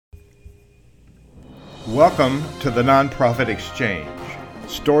Welcome to the Nonprofit Exchange.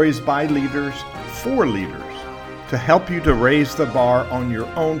 Stories by leaders for leaders to help you to raise the bar on your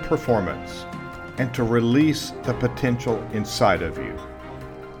own performance and to release the potential inside of you.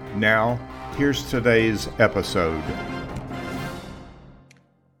 Now, here's today's episode.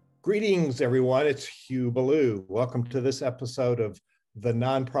 Greetings, everyone. It's Hugh Ballou. Welcome to this episode of the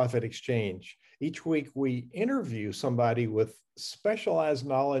Nonprofit Exchange. Each week, we interview somebody with specialized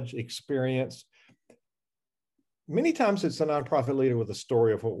knowledge, experience. Many times it's a nonprofit leader with a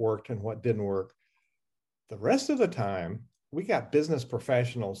story of what worked and what didn't work. The rest of the time, we got business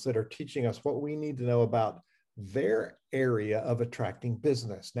professionals that are teaching us what we need to know about their area of attracting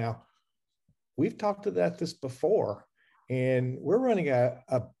business. Now, we've talked about this before, and we're running a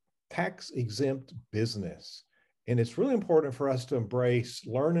tax-exempt business. And it's really important for us to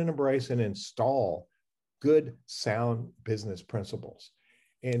learn and embrace and install good, sound business principles.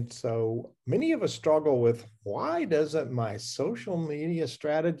 And so many of us struggle with, why doesn't my social media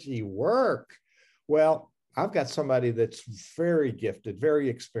strategy work? Well, I've got somebody that's very gifted, very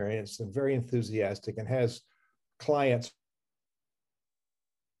experienced, and very enthusiastic, and has clients.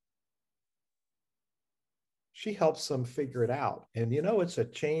 She helps them figure it out. And you know, it's a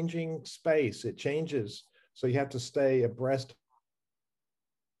changing space. It changes. So you have to stay abreast.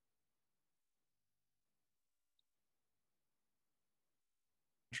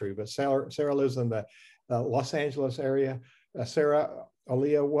 But Sarah lives in the Los Angeles area. Sarah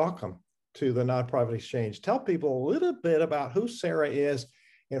Aaliyah, welcome to the Nonprofit Exchange. Tell people a little bit about who Sarah is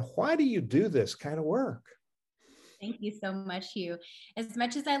and why do you do this kind of work? Thank you so much, Hugh. As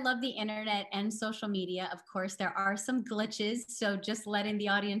much as I love the internet and social media, of course, there are some glitches. So just letting the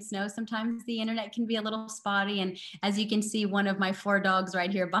audience know, sometimes the internet can be a little spotty. And as you can see, one of my 4 dogs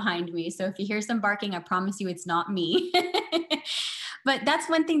right here behind me. So if you hear some barking, I promise you it's not me. But that's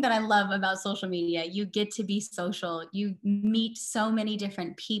one thing that I love about social media. You get to be social. You meet so many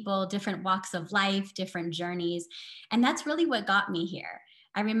different people, different walks of life, different journeys. And that's really what got me here.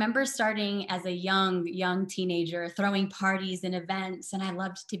 I remember starting as a young teenager, throwing parties and events, and I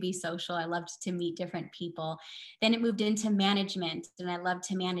loved to be social. I loved to meet different people. Then it moved into management, and I loved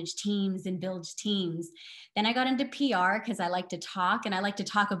to manage teams and build teams. Then I got into PR because I like to talk, and I like to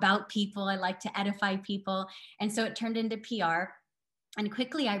talk about people. I like to edify people. And so it turned into PR. And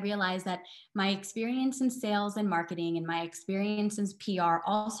quickly I realized that my experience in sales and marketing and my experience in PR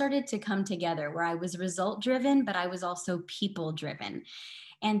all started to come together, where I was result driven, but I was also people driven.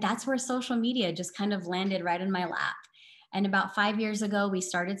 And that's where social media just kind of landed right in my lap. And about 5 years ago, we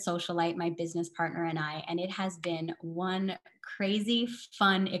started Socialite, my business partner and I, and it has been one crazy,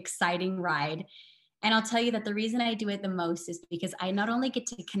 fun, exciting ride. And I'll tell you that the reason I do it the most is because I not only get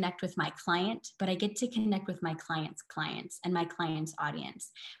to connect with my client, but I get to connect with my clients' clients and my clients'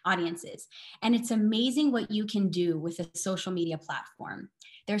 audiences. And it's amazing what you can do with a social media platform.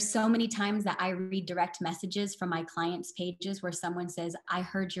 There's so many times that I read direct messages from my clients' pages where someone says, I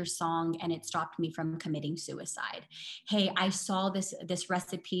heard your song and it stopped me from committing suicide. Hey, I saw this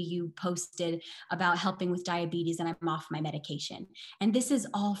recipe you posted about helping with diabetes and I'm off my medication. And this is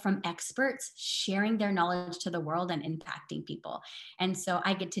all from experts sharing their knowledge to the world and impacting people. And so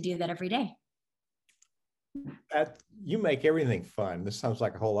I get to do that every day. You make everything fun. This sounds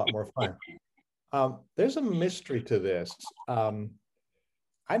like a whole lot more fun. There's a mystery to this.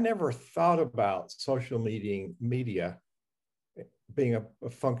 I never thought about social media being a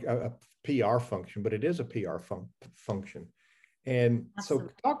PR function, but it is a PR function. And Absolutely.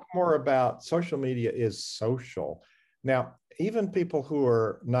 So talk more about social media is social. Now, even people who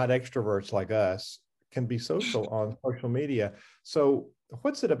are not extroverts like us can be social on social media. So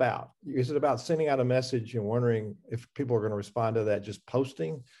what's it about? Is it about sending out a message and wondering if people are going to respond to that, just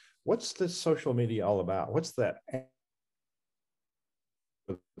posting? What's this social media all about? What's that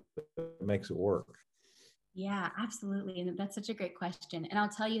makes it work? Yeah, absolutely. And that's such a great question. And I'll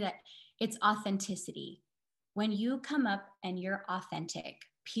tell you that it's authenticity. When you come up and you're authentic,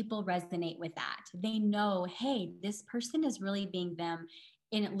 people resonate with that. They know, hey, this person is really being them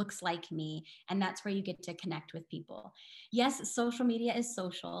and it looks like me. And that's where you get to connect with people. Yes, social media is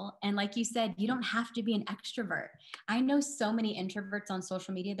social. And like you said, you don't have to be an extrovert. I know so many introverts on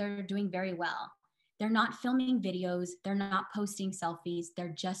social media that are doing very well. They're not filming videos. They're not posting selfies.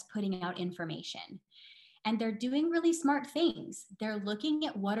 They're just putting out information. And they're doing really smart things. They're looking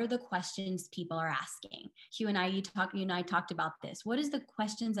at what are the questions people are asking. You and I talked about this. What is the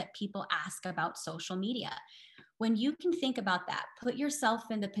questions that people ask about social media? When you can think about that, put yourself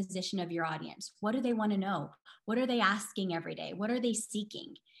in the position of your audience. What do they want to know? What are they asking every day? What are they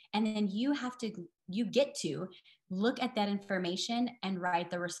seeking? And then you get to look at that information and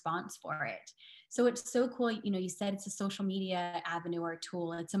write the response for it. So it's so cool. You know, you said it's a social media avenue or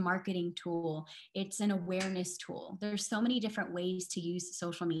tool. It's a marketing tool. It's an awareness tool. There's so many different ways to use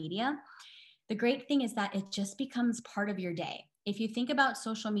social media. The great thing is that it just becomes part of your day. If you think about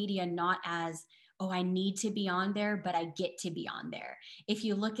social media not as, oh, I need to be on there, but I get to be on there. If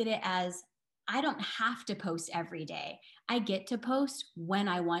you look at it as, I don't have to post every day. I get to post when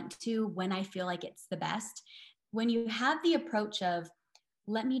I want to, when I feel like it's the best. When you have the approach of,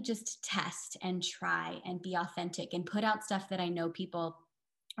 let me just test and try and be authentic and put out stuff that I know people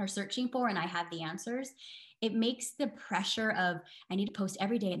are searching for and I have the answers, it makes the pressure of, I need to post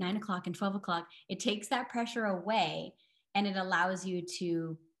every day at 9 o'clock and 12 o'clock. It takes that pressure away and it allows you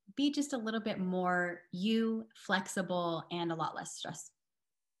to be just a little bit more flexible and a lot less stress.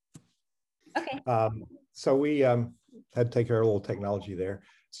 Okay. So we had to take care of a little technology there.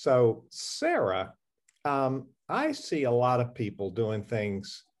 So Sarah, I see a lot of people doing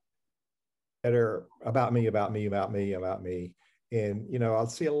things that are about me. And, you know, I'll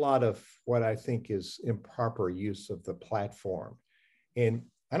see a lot of what I think is improper use of the platform. And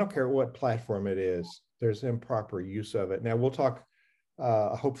I don't care what platform it is, there's improper use of it. Now we'll talk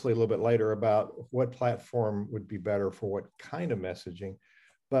hopefully a little bit later about what platform would be better for what kind of messaging.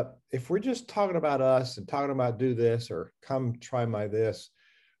 But if we're just talking about us and talking about do this or come try my this,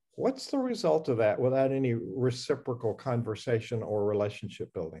 what's the result of that without any reciprocal conversation or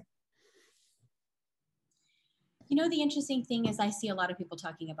relationship building? You know, the interesting thing is I see a lot of people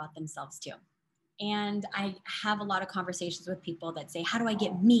talking about themselves too. And I have a lot of conversations with people that say, how do I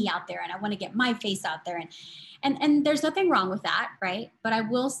get me out there? And I want to get my face out there. And there's nothing wrong with that, right? But I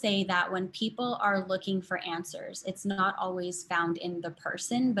will say that when people are looking for answers, it's not always found in the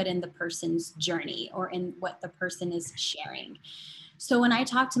person, but in the person's journey or in what the person is sharing. So when I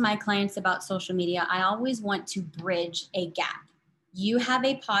talk to my clients about social media, I always want to bridge a gap. You have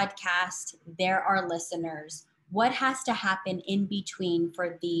a podcast, there are listeners. What has to happen in between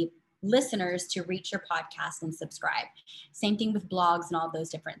for the listeners to reach your podcast and subscribe? Same thing with blogs and all those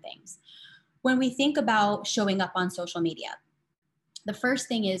different things. When we think about showing up on social media, the first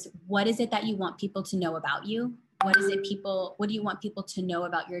thing is, what is it that you want people to know about you? What do you want people to know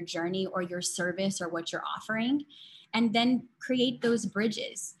about your journey or your service or what you're offering? And then create those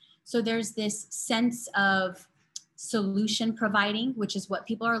bridges. So there's this sense of solution providing, which is what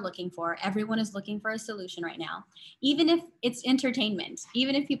people are looking for. Everyone is looking for a solution right now. Even if it's entertainment,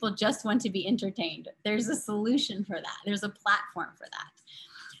 even if people just want to be entertained, there's a solution for that. There's a platform for that.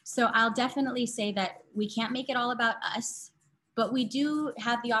 So I'll definitely say that we can't make it all about us, but we do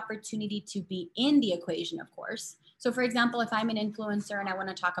have the opportunity to be in the equation, of course. So for example, if I'm an influencer and I want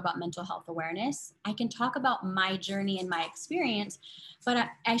to talk about mental health awareness, I can talk about my journey and my experience, but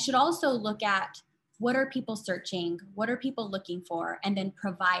I should also look at what are people searching, what are people looking for, and then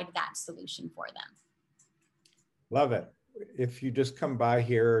provide that solution for them. Love it. If you just come by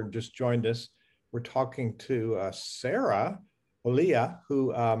here and just joined us, we're talking to Sarah Olia,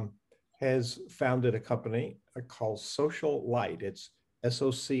 who has founded a company called Social Light. It's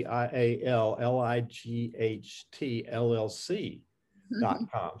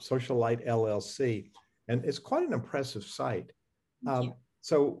SocialLight.com, Social Light LLC. And it's quite an impressive site.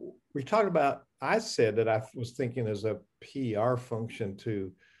 So we talked about, I said that I was thinking as a PR function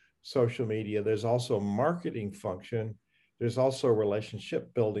to social media. There's also a marketing function. There's also a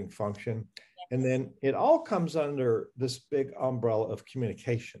relationship building function. And then it all comes under this big umbrella of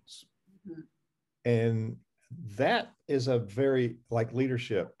communications. Mm-hmm. And that is a very, like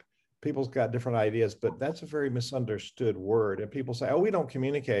leadership, people's got different ideas, but that's a very misunderstood word. And people say, oh, we don't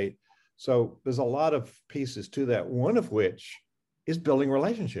communicate. So there's a lot of pieces to that, one of which is building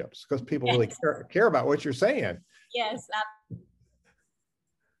relationships, because people really care about what you're saying. Yes.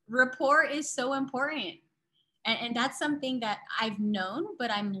 Rapport is so important. And that's something that I've known,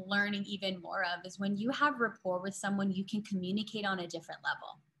 but I'm learning even more of, is when you have rapport with someone, you can communicate on a different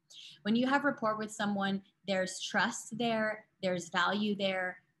level. When you have rapport with someone, there's trust there, there's value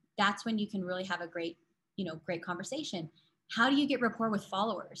there. That's when you can really have a great conversation. How do you get rapport with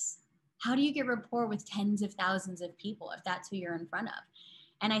followers? How do you get rapport with tens of thousands of people if that's who you're in front of?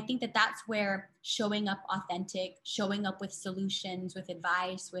 And I think that that's where showing up authentic, showing up with solutions, with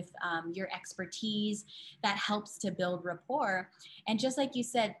advice, with your expertise, that helps to build rapport. And just like you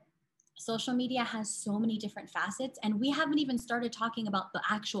said, social media has so many different facets, and we haven't even started talking about the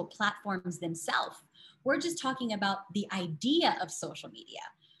actual platforms themselves. We're just talking about the idea of social media.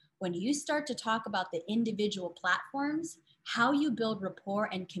 When you start to talk about the individual platforms, how you build rapport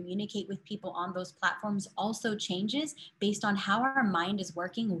and communicate with people on those platforms also changes based on how our mind is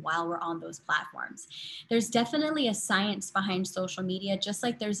working while we're on those platforms. There's definitely a science behind social media, just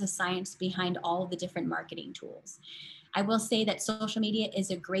like there's a science behind all the different marketing tools. I will say that social media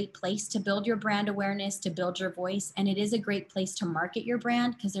is a great place to build your brand awareness, to build your voice, and it is a great place to market your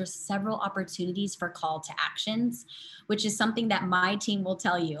brand because there's several opportunities for call to actions, which is something that my team will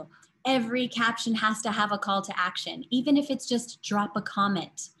tell you. Every caption has to have a call to action, even if it's just drop a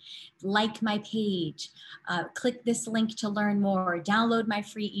comment, like my page, click this link to learn more, download my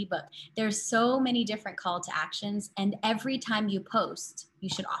free ebook. There's so many different call to actions, and every time you post, you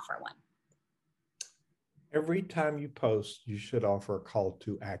should offer one. Every time you post, you should offer a call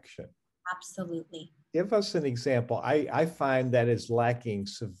to action. Absolutely. Give us an example. I find that is lacking,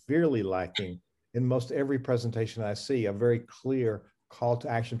 severely lacking in most every presentation I see, a very clear call to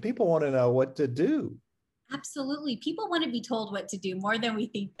action. People want to know what to do. Absolutely. People want to be told what to do more than we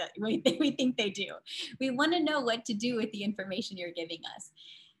think they do. We want to know what to do with the information you're giving us.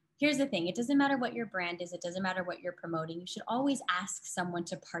 Here's the thing. It doesn't matter what your brand is. It doesn't matter what you're promoting. You should always ask someone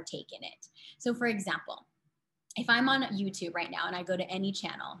to partake in it. So for example, if I'm on YouTube right now and I go to any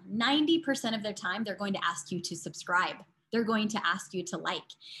channel, 90% of their time, they're going to ask you to subscribe. They're going to ask you to like.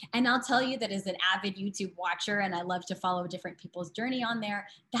 And I'll tell you that as an avid YouTube watcher, and I love to follow different people's journey on there,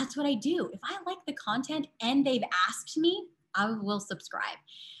 that's what I do. If I like the content and they've asked me, I will subscribe.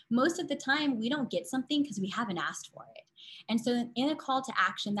 Most of the time, we don't get something because we haven't asked for it. And so in a call to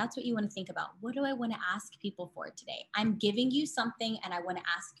action, that's what you want to think about. What do I want to ask people for today? I'm giving you something and I want to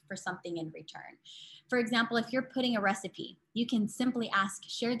ask for something in return. For example, if you're putting a recipe, you can simply ask,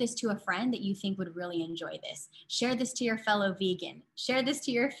 share this to a friend that you think would really enjoy this. Share this to your fellow vegan. Share this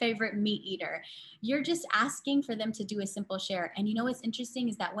to your favorite meat eater. You're just asking for them to do a simple share. And you know what's interesting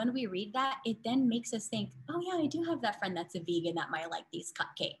is that when we read that, it then makes us think, oh yeah, I do have that friend that's a vegan that might like these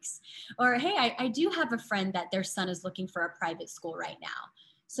cupcakes. Or hey, I do have a friend that their son is looking for a private school right now.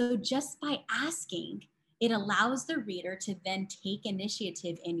 So just by asking, it allows the reader to then take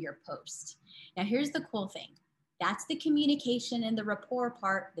initiative in your post. Now, here's the cool thing. That's the communication and the rapport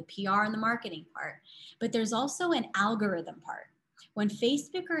part, the PR and the marketing part. But there's also an algorithm part. When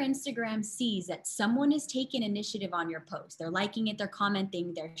Facebook or Instagram sees that someone is taking initiative on your post, they're liking it, they're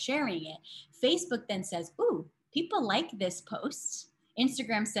commenting, they're sharing it, Facebook then says, ooh, people like this post.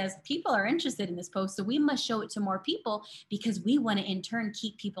 Instagram says people are interested in this post, so we must show it to more people because we want to in turn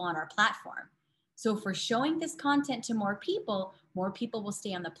keep people on our platform. So if we're showing this content to more people will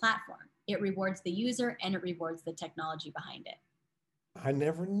stay on the platform. It rewards the user and it rewards the technology behind it. I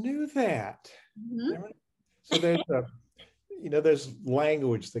never knew that. Mm-hmm. So there's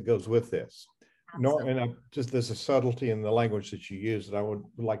language that goes with this. And there's a subtlety in the language that you use that I would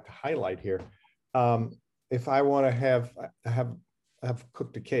like to highlight here. If I want to have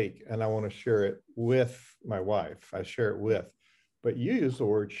cooked a cake and I want to share it with my wife, I share it with, but you use the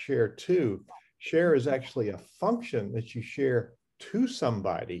word share too. Share is actually a function that you share to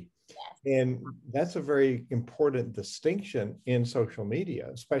somebody. And that's a very important distinction in social media,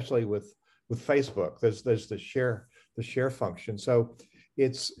 especially with Facebook. There's the share function. So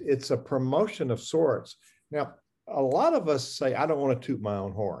it's a promotion of sorts. Now, a lot of us say, I don't want to toot my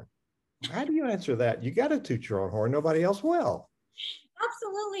own horn. How do you answer that? You got to toot your own horn. Nobody else will.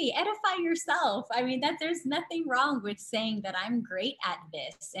 Absolutely. Edify yourself. I mean, there's nothing wrong with saying that I'm great at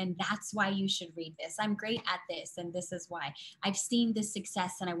this and that's why you should read this. I'm great at this and this is why. I've seen this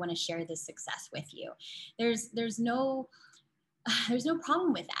success and I want to share this success with you. There's no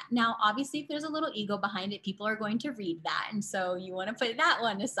problem with that. Now, obviously, if there's a little ego behind it, people are going to read that. And so you want to put that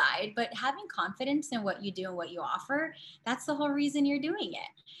one aside. But having confidence in what you do and what you offer, that's the whole reason you're doing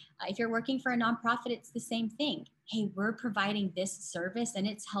it. If you're working for a nonprofit, it's the same thing. Hey, we're providing this service and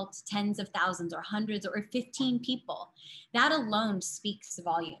it's helped tens of thousands or hundreds or 15 people. That alone speaks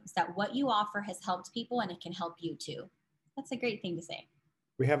volumes that what you offer has helped people and it can help you too. That's a great thing to say.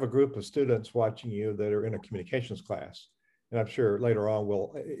 We have a group of students watching you that are in a communications class. And I'm sure later on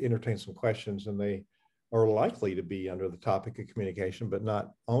we'll entertain some questions and they are likely to be under the topic of communication, but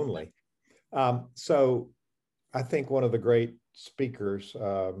not only. So I think one of the great speakers,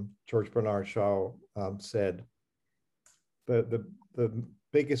 George Bernard Shaw, said the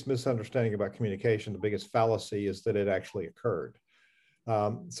biggest misunderstanding about communication, the biggest fallacy is that it actually occurred.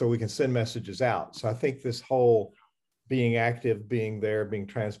 So we can send messages out. So I think this whole being active, being there, being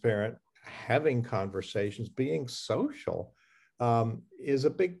transparent, having conversations, being social is a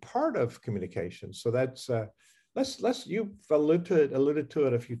big part of communication. So that's you've alluded to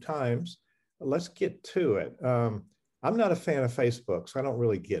it a few times. Let's get to it. I'm not a fan of Facebook, so I don't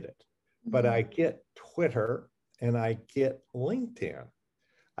really get it. But I get Twitter and I get LinkedIn.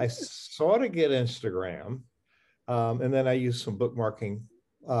 I sort of get Instagram. And then I use some bookmarking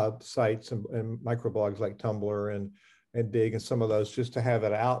sites and microblogs like Tumblr and Dig and some of those just to have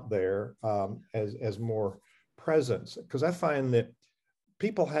it out there as more presence. Because I find that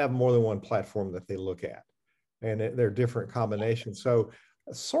people have more than one platform that they look at, and they're different combinations. So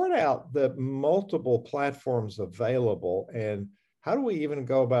sort out the multiple platforms available, and how do we even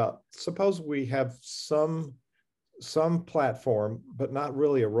go about, suppose we have some platform, but not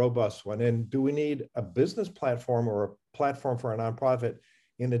really a robust one. And do we need a business platform or a platform for a nonprofit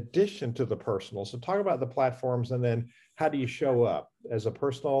in addition to the personal? So talk about the platforms, and then how do you show up as a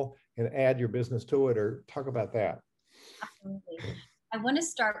personal and add your business to it, or talk about that. Absolutely. I want to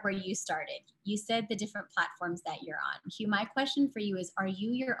start where you started. You said the different platforms that you're on. Hugh, my question for you is, are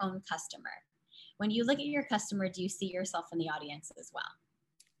you your own customer? When you look at your customer, do you see yourself in the audience as well?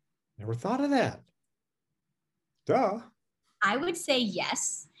 Never thought of that. Duh. I would say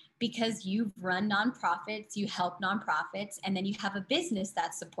yes, because you've run nonprofits, you help nonprofits, and then you have a business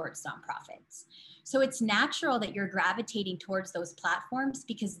that supports nonprofits. So it's natural that you're gravitating towards those platforms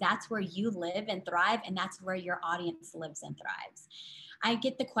because that's where you live and thrive, and that's where your audience lives and thrives. I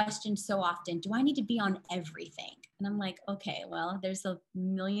get the question so often, do I need to be on everything? And I'm like, okay, well, there's a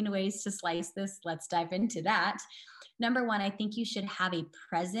million ways to slice this. Let's dive into that. Number one, I think you should have a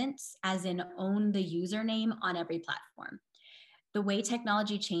presence, as in own the username on every platform. The way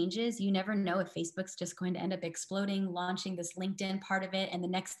technology changes, you never know if Facebook's just going to end up exploding, launching this LinkedIn part of it, and the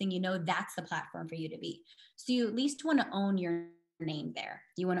next thing you know, that's the platform for you to be. So you at least want to own your name there.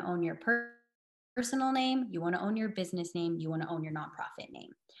 You want to own your personal name, you want to own your business name, you want to own your nonprofit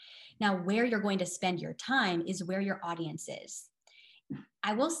name. Now, where you're going to spend your time is where your audience is.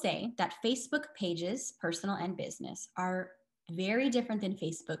 I will say that Facebook pages, personal and business, are very different than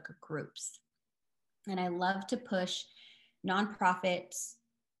Facebook groups. And I love to push nonprofits,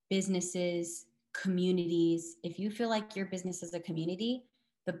 businesses, communities. If you feel like your business is a community,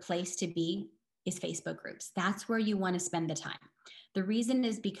 the place to be is Facebook groups. That's where you want to spend the time. The reason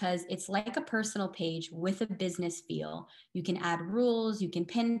is because it's like a personal page with a business feel. You can add rules, you can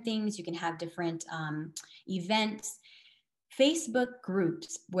pin things, you can have different events. Facebook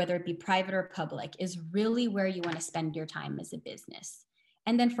groups, whether it be private or public, is really where you want to spend your time as a business.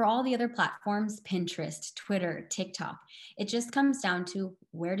 And then for all the other platforms, Pinterest, Twitter, TikTok, it just comes down to,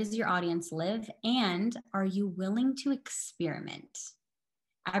 where does your audience live and are you willing to experiment?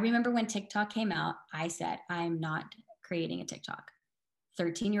 I remember when TikTok came out, I said, I'm not creating a TikTok.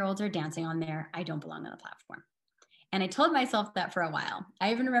 13-year-olds are dancing on there. I don't belong on the platform. And I told myself that for a while.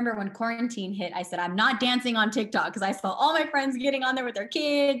 I even remember when quarantine hit, I said, I'm not dancing on TikTok, because I saw all my friends getting on there with their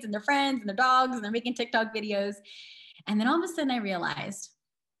kids and their friends and their dogs, and they're making TikTok videos. And then all of a sudden I realized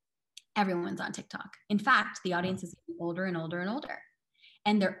everyone's on TikTok. In fact, the audience is getting older and older and older.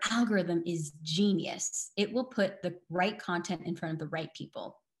 And their algorithm is genius. It will put the right content in front of the right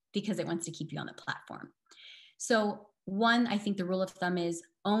people because it wants to keep you on the platform. So one, I think the rule of thumb is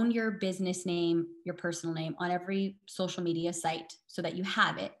own your business name, your personal name on every social media site so that you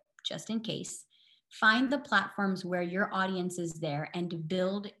have it just in case. Find the platforms where your audience is there and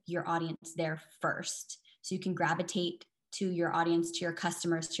build your audience there first, so you can gravitate to your audience, to your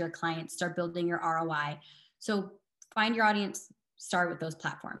customers, to your clients, start building your ROI. So find your audience, start with those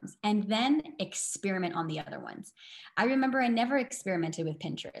platforms, and then experiment on the other ones. I remember I never experimented with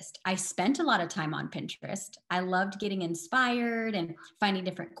Pinterest. I spent a lot of time on Pinterest. I loved getting inspired and finding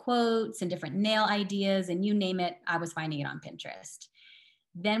different quotes and different nail ideas, and you name it, I was finding it on Pinterest.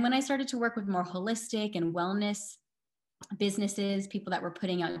 Then when I started to work with more holistic and wellness businesses, people that were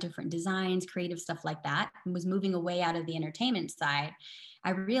putting out different designs, creative stuff like that, and was moving away out of the entertainment side, I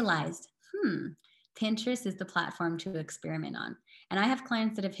realized, Pinterest is the platform to experiment on. And I have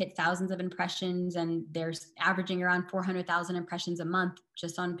clients that have hit thousands of impressions, and they're averaging around 400,000 impressions a month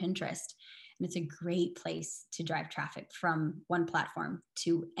just on Pinterest. And it's a great place to drive traffic from one platform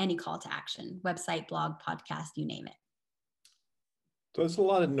to any call to action, website, blog, podcast, you name it. So there's a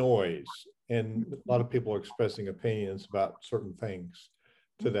lot of noise, and a lot of people are expressing opinions about certain things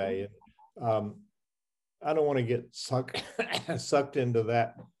today. And I don't want to get sucked into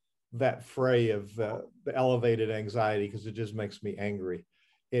that fray of the elevated anxiety, because it just makes me angry.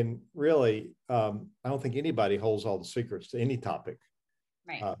 And really, I don't think anybody holds all the secrets to any topic.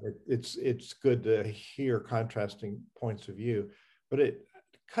 Right. It's good to hear contrasting points of view, but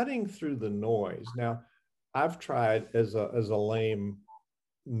cutting through the noise. Now, I've tried as a lame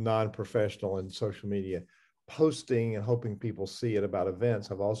non-professional in social media, posting and hoping people see it about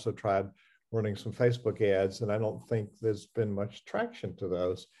events. I've also tried running some Facebook ads, and I don't think there's been much traction to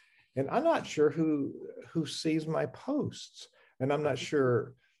those. And I'm not sure who sees my posts, and I'm not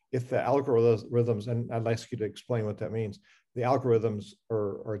sure if the algorithms, and I'd ask you to explain what that means. The algorithms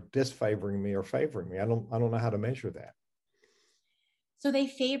are disfavoring me or favoring me. I don't know how to measure that. So they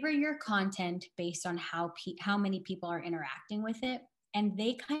favor your content based on how many people are interacting with it, and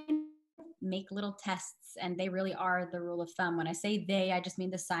they kind of make little tests, and they really are the rule of thumb. When I say they, I just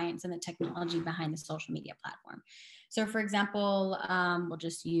mean the science and the technology behind the social media platform. So for example, we'll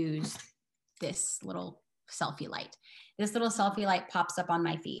just use this little selfie light. This little selfie light pops up on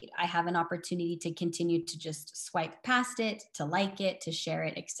my feed. I have an opportunity to continue to just swipe past it, to like it, to share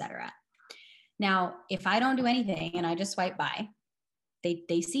it, etc. Now, if I don't do anything and I just swipe by,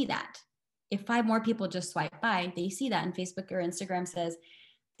 they see that. If 5 more people just swipe by, they see that, and Facebook or Instagram says,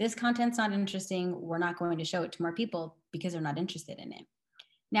 this content's not interesting. We're not going to show it to more people because they're not interested in it.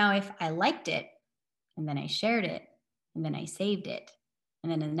 Now, if I liked it and then I shared it and then I saved it,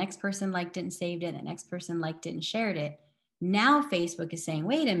 and then the next person liked it and saved it, and the next person liked it and shared it, now Facebook is saying,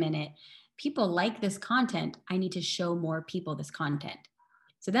 wait a minute, people like this content. I need to show more people this content.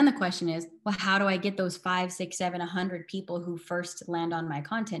 So then the question is, well, how do I get those 5, 6, 7, 100 people who first land on my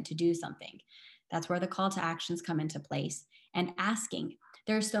content to do something? That's where the call to actions come into place, and asking.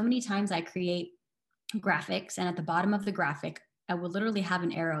 There are so many times I create graphics, and at the bottom of the graphic, I will literally have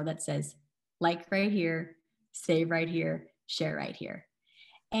an arrow that says, like right here, save right here, share right here.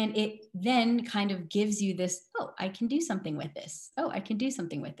 And it then kind of gives you this, oh, I can do something with this. Oh, I can do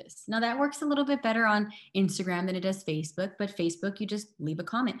something with this. Now that works a little bit better on Instagram than it does Facebook, but Facebook, you just leave a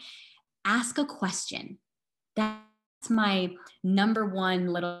comment. Ask a question. That's my number one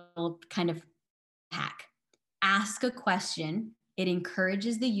little kind of hack. Ask a question. It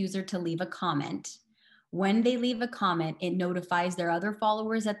encourages the user to leave a comment. When they leave a comment, it notifies their other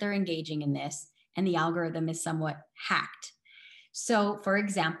followers that they're engaging in this, and the algorithm is somewhat hacked. So for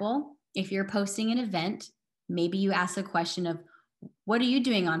example, if you're posting an event, maybe you ask a question of, what are you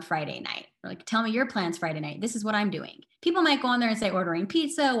doing on Friday night? Or like, tell me your plans Friday night. This is what I'm doing. People might go on there and say ordering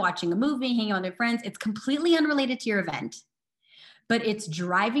pizza, watching a movie, hanging out with their friends. It's completely unrelated to your event, but it's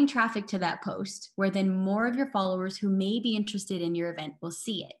driving traffic to that post, where then more of your followers who may be interested in your event will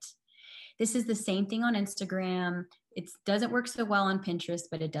see it. This is the same thing on Instagram. It doesn't work so well on Pinterest,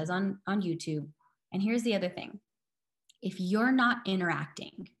 but it does on YouTube. And here's the other thing. If you're not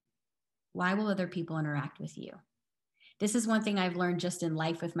interacting, why will other people interact with you? This is one thing I've learned just in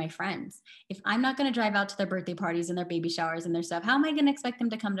life with my friends. If I'm not going to drive out to their birthday parties and their baby showers and their stuff, how am I going to expect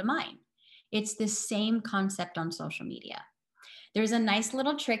them to come to mine? It's the same concept on social media. There's a nice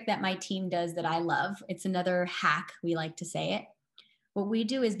little trick that my team does that I love. It's another hack, we like to say it. What we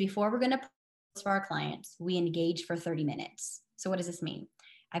do is, before we're going to post for our clients, we engage for 30 minutes. So what does this mean?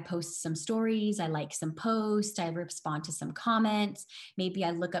 I post some stories, I like some posts, I respond to some comments. Maybe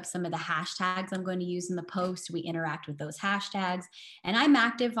I look up some of the hashtags I'm going to use in the post. We interact with those hashtags, and I'm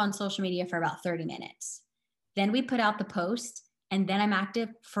active on social media for about 30 minutes. Then we put out the post, and then I'm active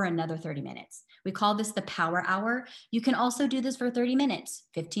for another 30 minutes. We call this the power hour. You can also do this for 30 minutes,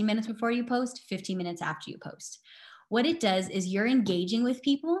 15 minutes before you post, 15 minutes after you post. What it does is you're engaging with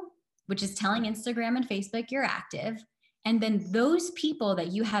people, which is telling Instagram and Facebook you're active. And then those people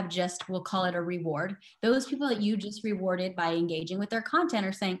that you have just, we'll call it a reward, those people that you just rewarded by engaging with their content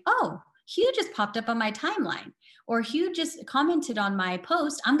are saying, oh, Hugh just popped up on my timeline, or Hugh just commented on my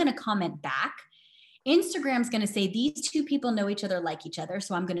post. I'm going to comment back. Instagram's going to say these two people know each other, like each other,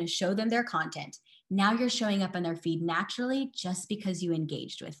 so I'm going to show them their content. Now you're showing up in their feed naturally just because you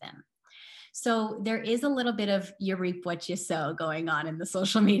engaged with them. So there is a little bit of you reap what you sow going on in the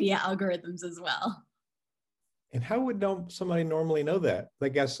social media algorithms as well. And how would somebody normally know that? I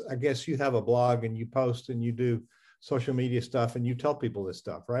guess you have a blog and you post and you do social media stuff and you tell people this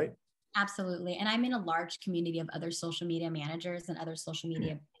stuff, right? Absolutely. And I'm in a large community of other social media managers and other social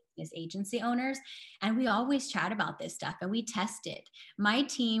media business agency owners. And we always chat about this stuff and we test it. My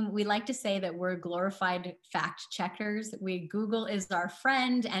team, we like to say that we're glorified fact checkers. Google is our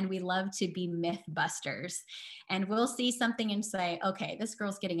friend, and we love to be myth busters. And we'll see something and say, okay, this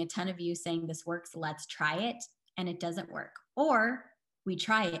girl's getting a ton of views saying this works. Let's try it. And it doesn't work. Or we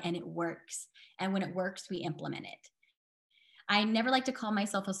try it and it works. And when it works, we implement it. I never like to call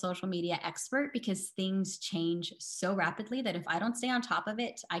myself a social media expert, because things change so rapidly that if I don't stay on top of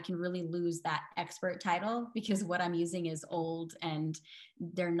it, I can really lose that expert title, because what I'm using is old and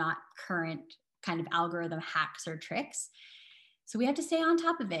they're not current kind of algorithm hacks or tricks. So we have to stay on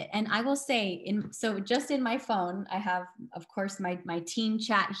top of it. And I will say, so just in my phone, I have, of course, my team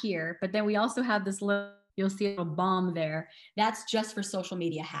chat here, but then we also have this little, you'll see a little bomb there. That's just for social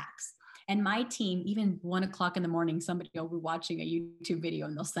media hacks. And my team, even 1 o'clock in the morning, somebody will be watching a YouTube video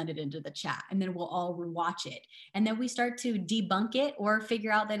and they'll send it into the chat, and then we'll all rewatch it. And then we start to debunk it or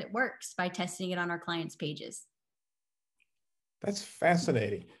figure out that it works by testing it on our clients' pages. That's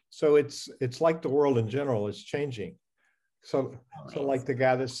fascinating. So it's like the world in general is changing. So like the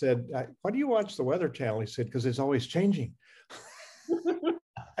guy that said, why do you watch the Weather Channel? He said, because it's always changing.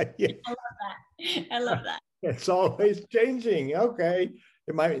 Yeah. I love that. I love that. It's always changing. Okay.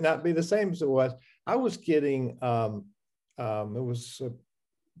 It might not be the same as it was. I was getting, it was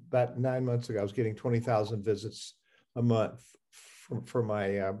about 9 months ago, I was getting 20,000 visits a month for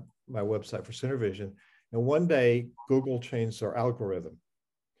my website for CenterVision. And one day Google changed their algorithm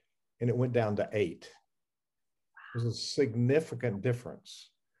and it went down to 8. It was a significant difference.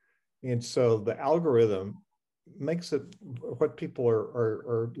 And so the algorithm makes it what people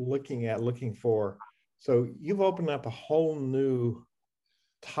are looking for. So you've opened up a whole new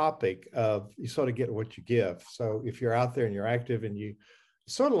topic of, you sort of get what you give. So if you're out there and you're active and you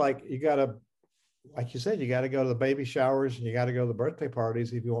sort of like, you got to, like you said, you got to go to the baby showers and you got to go to the birthday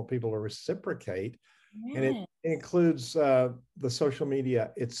parties if you want people to reciprocate. Yeah. And it includes the social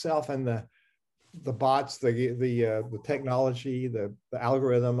media itself and the bots, the technology, the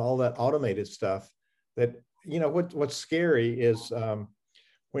algorithm, all that automated stuff. That, you know, what's scary is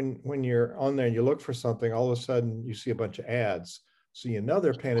when you're on there and you look for something, all of a sudden you see a bunch of ads, so you know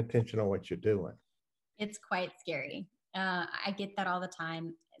they're paying attention on what you're doing. It's quite scary. I get that all the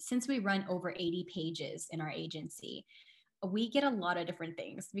time. Since we run over 80 pages in our agency, we get a lot of different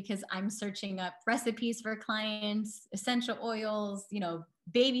things because I'm searching up recipes for clients, essential oils, you know,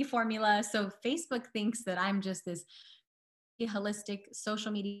 baby formula. So Facebook thinks that I'm just this holistic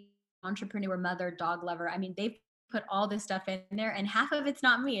social media entrepreneur, mother, dog lover. I mean, they've put all this stuff in there and half of it's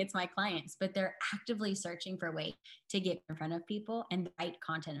not me, it's my clients, but they're actively searching for a way to get in front of people and the right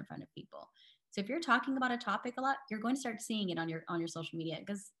content in front of people. So if you're talking about a topic a lot, you're going to start seeing it on your social media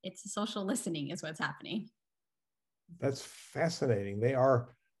because it's social listening is what's happening. That's fascinating. They are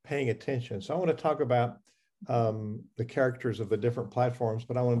paying attention. So I want to talk about the characters of the different platforms,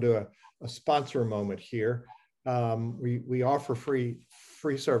 but I want to do a sponsor moment here. We offer free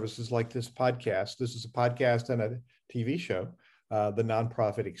services like this podcast. This is a podcast and a TV show, The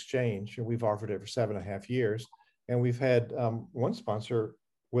Nonprofit Exchange. And we've offered it for 7.5 years. And we've had one sponsor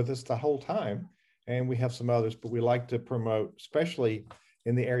with us the whole time. And we have some others, but we like to promote, especially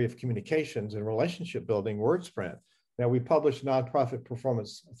in the area of communications and relationship building, WordSprint. Now, we publish Nonprofit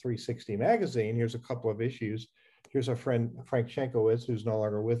Performance 360 magazine. Here's a couple of issues. Here's our friend Frank Shankowitz, who's no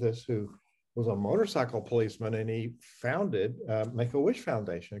longer with us, who was a motorcycle policeman, and he founded Make-A-Wish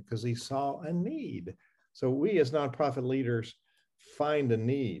Foundation because he saw a need. So we as nonprofit leaders find a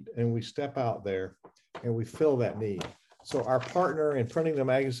need and we step out there and we fill that need. So our partner in printing the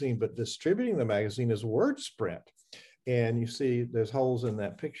magazine but distributing the magazine is WordSprint. And you see there's holes in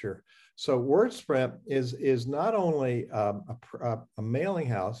that picture. So WordSprint is not only a mailing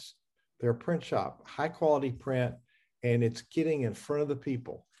house, they're a print shop, high quality print, and it's getting in front of the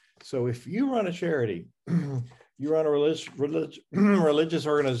people. So if you run a charity, you run a religious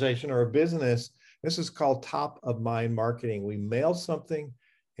organization or a business, this is called top of mind marketing. We mail something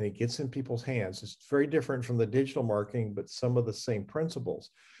and it gets in people's hands. It's very different from the digital marketing, but some of the same principles.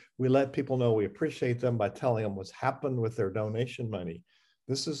 We let people know we appreciate them by telling them what's happened with their donation money.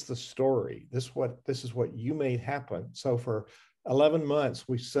 This is the story. This is what you made happen. So for 11 months,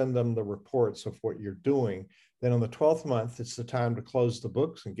 we send them the reports of what you're doing. Then on the 12th month, it's the time to close the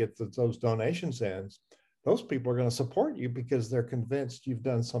books and get those donations in. Those people are going to support you because they're convinced you've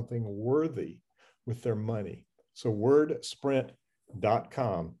done something worthy with their money. So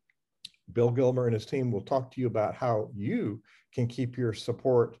wordsprint.com. Bill Gilmer and his team will talk to you about how you can keep your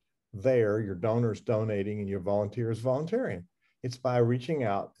support there, your donors donating and your volunteers volunteering. It's by reaching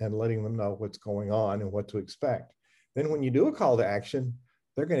out and letting them know what's going on and what to expect. Then when you do a call to action,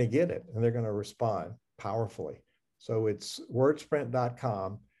 they're going to get it and they're going to respond powerfully. So it's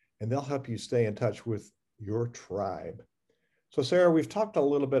wordsprint.com, and they'll help you stay in touch with your tribe. So Sarah, we've talked a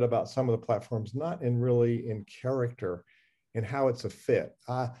little bit about some of the platforms, not really in character and how it's a fit.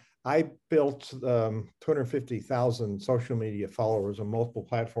 I built 250,000 social media followers on multiple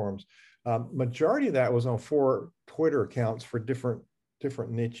platforms. Majority of that was on 4 Twitter accounts for different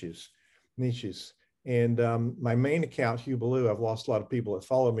niches. And my main account, Hugh Ballou, I've lost a lot of people that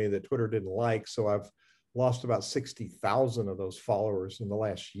follow me that Twitter didn't like. So I've lost about 60,000 of those followers in the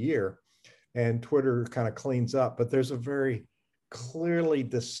last year. And Twitter kind of cleans up, but there's a very clearly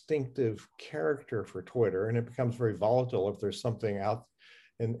distinctive character for Twitter, and it becomes very volatile if there's something out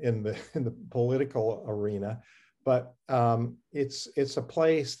in the political arena. But it's a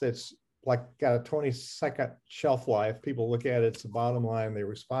place that's like got a 20-second shelf life. People look at it, it's the bottom line, they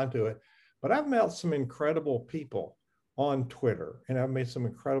respond to it. But I've met some incredible people on Twitter, and I've made some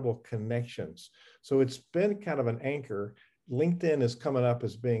incredible connections. So it's been kind of an anchor. LinkedIn is coming up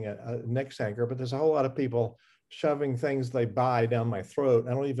as being a next anchor, but there's a whole lot of people shoving things they buy down my throat.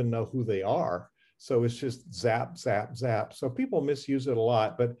 I don't even know who they are. So it's just zap, zap, zap. So people misuse it a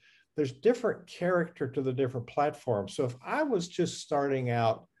lot, but there's different character to the different platforms. So if I was just starting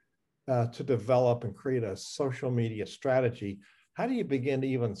out to develop and create a social media strategy, how do you begin to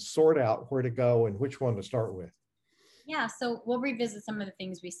even sort out where to go and which one to start with? Yeah, so we'll revisit some of the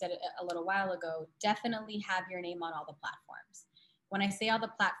things we said a little while ago. Definitely have your name on all the platforms. When I say all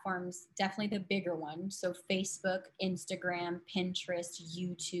the platforms, definitely the bigger ones. So Facebook, Instagram, Pinterest,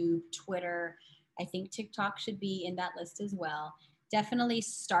 YouTube, Twitter. I think TikTok should be in that list as well. Definitely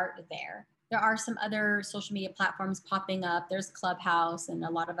start there. There are some other social media platforms popping up. There's Clubhouse and a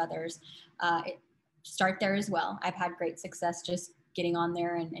lot of others. Start there as well. I've had great success just getting on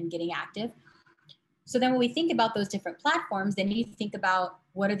there and getting active. So then when we think about those different platforms, then you think about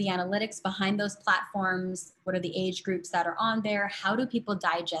what are the analytics behind those platforms? What are the age groups that are on there? How do people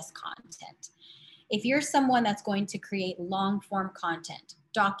digest content? If you're someone that's going to create long form content,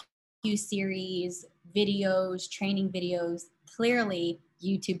 docu-series, videos, training videos, clearly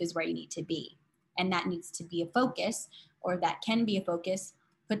YouTube is where you need to be. And that needs to be a focus, or that can be a focus.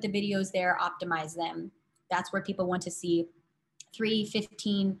 Put the videos there, optimize them. That's where people want to see 3,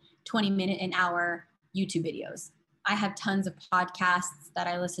 15, 20 minute, an hour YouTube videos. I have tons of podcasts that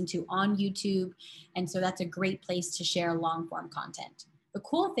I listen to on YouTube. And so that's a great place to share long form content. The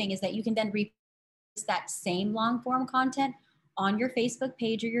cool thing is that you can then repurpose that same long form content on your Facebook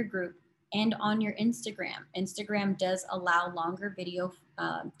page or your group and on your Instagram. Instagram does allow longer video.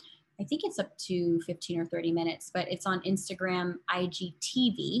 I think it's up to 15 or 30 minutes, but it's on Instagram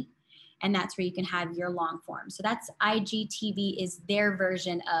IGTV. And that's where you can have your long form. So that's IGTV is their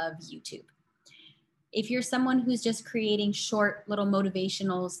version of YouTube. If you're someone who's just creating short little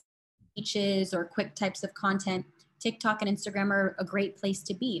motivational speeches or quick types of content, TikTok and Instagram are a great place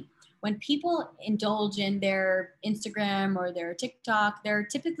to be. When people indulge in their Instagram or their TikTok, they're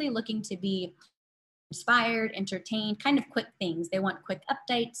typically looking to be inspired, entertained, kind of quick things. They want quick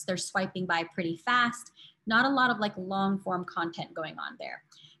updates. They're swiping by pretty fast. Not a lot of like long form content going on there.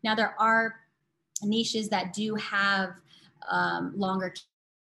 Now, there are niches that do have longer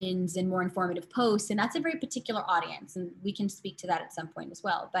and more informative posts, and that's a very particular audience, and we can speak to that at some point as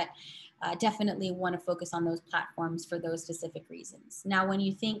well, but definitely want to focus on those platforms for those specific reasons. Now, when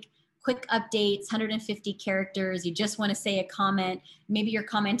you think quick updates, 150 characters, you just want to say a comment, maybe you're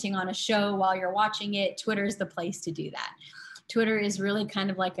commenting on a show while you're watching it, Twitter is the place to do that. Twitter is really kind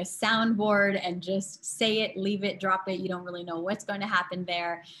of like a soundboard, and just say it, leave it, drop it. You don't really know what's going to happen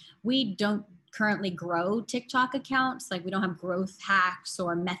there. We don't currently grow TikTok accounts. Like, we don't have growth hacks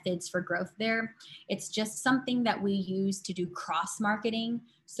or methods for growth there. It's just something that we use to do cross marketing.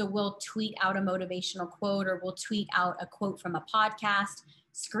 So we'll tweet out a motivational quote, or we'll tweet out a quote from a podcast,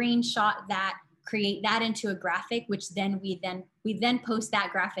 screenshot that, create that into a graphic, which then we then post that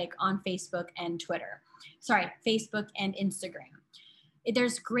graphic on Facebook and Facebook and Instagram.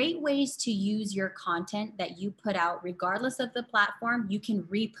 There's great ways to use your content that you put out, regardless of the platform. You can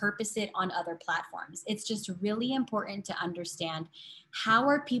repurpose it on other platforms. It's just really important to understand, how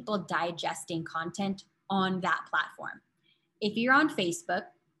are people digesting content on that platform? If you're on Facebook,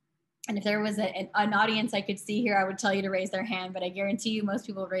 and if there was an audience I could see here, I would tell you to raise their hand, but I guarantee you most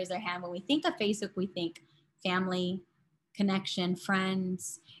people raise their hand. When we think of Facebook, we think family, connection,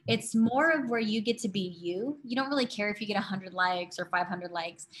 friends. It's more of where you get to be you. You don't really care if you get 100 likes or 500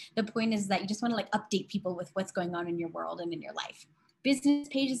 likes. The point is that you just want to like update people with what's going on in your world and in your life. Business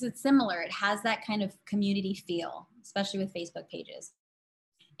pages, it's similar. It has that kind of community feel, especially with Facebook pages.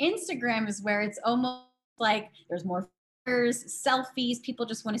 Instagram is where it's almost like there's more selfies. People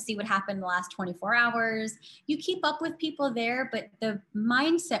just want to see what happened in the last 24 hours. You keep up with people there, but the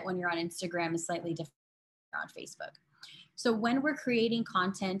mindset when you're on Instagram is slightly different on Facebook. So when we're creating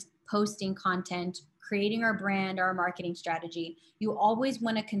content, posting content, creating our brand, our marketing strategy, you always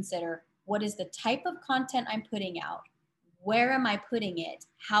want to consider, what is the type of content I'm putting out? Where am I putting it?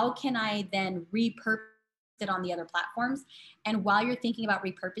 How can I then repurpose it on the other platforms? And while you're thinking about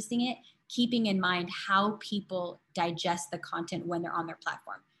repurposing it, keeping in mind how people digest the content when they're on their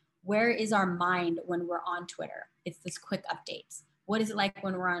platform. Where is our mind when we're on Twitter? It's this quick updates. What is it like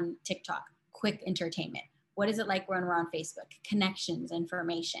when we're on TikTok? Quick entertainment. What is it like when we're on Facebook? Connections,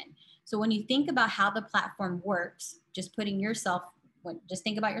 information. So when you think about how the platform works, just think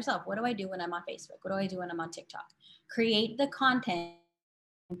about yourself. What do I do when I'm on Facebook? What do I do when I'm on TikTok? Create the content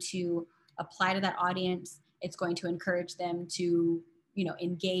to apply to that audience. It's going to encourage them to,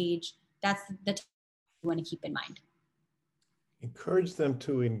 engage. That's the time you want to keep in mind. Encourage them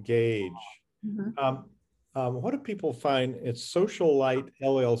to engage. Mm-hmm. What do people find? It's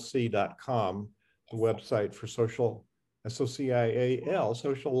sociallightllc.com, the website for social, SOCIAL,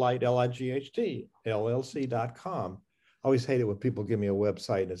 Social Light, LIGHT, LLC.com. I always hate it when people give me a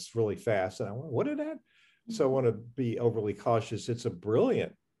website and it's really fast. And I want, what is that? So I want to be overly cautious. It's a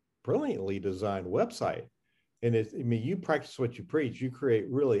brilliantly designed website. And you practice what you preach. You create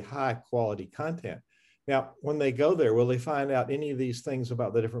really high quality content. Now, when they go there, will they find out any of these things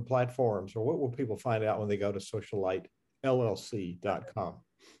about the different platforms, or what will people find out when they go to sociallightllc.com?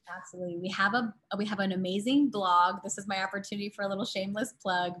 Absolutely. We have an amazing blog. This is my opportunity for a little shameless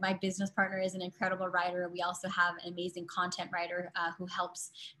plug. My business partner is an incredible writer. We also have an amazing content writer who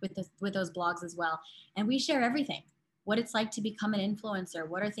helps with those blogs as well. And we share everything. What it's like to become an influencer.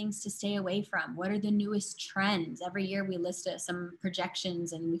 What are things to stay away from? What are the newest trends? Every year we list some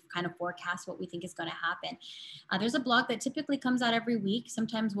projections and we kind of forecast what we think is going to happen. There's a blog that typically comes out every week.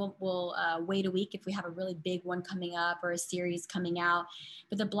 Sometimes we'll wait a week if we have a really big one coming up or a series coming out.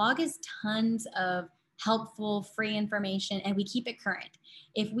 But the blog is tons of helpful, free information, and we keep it current.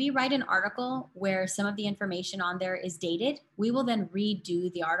 If we write an article where some of the information on there is dated, we will then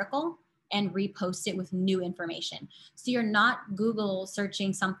redo the article and repost it with new information. So you're not Google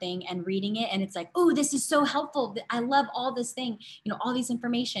searching something and reading it and it's like, oh, this is so helpful. I love all this thing, all this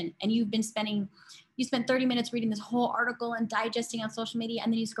information. And you spent 30 minutes reading this whole article and digesting on social media.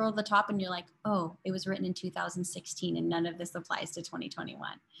 And then you scroll to the top and you're like, oh, it was written in 2016 and none of this applies to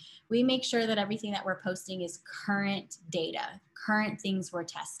 2021. We make sure that everything that we're posting is current data, current things we're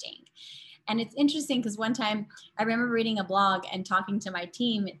testing. And it's interesting because one time I remember reading a blog and talking to my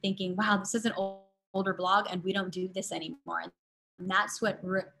team thinking, wow, this is an older blog and we don't do this anymore. And that's what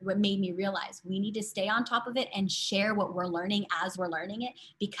made me realize we need to stay on top of it and share what we're learning as we're learning it,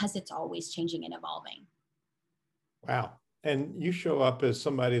 because it's always changing and evolving. Wow. And you show up as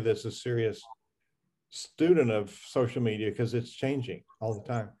somebody that's a serious student of social media because it's changing all the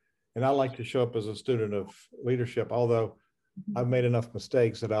time. And I like to show up as a student of leadership, although I've made enough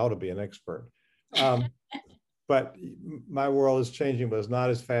mistakes that I ought to be an expert. But my world is changing, but it's not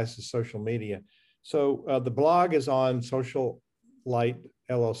as fast as social media. So the blog is on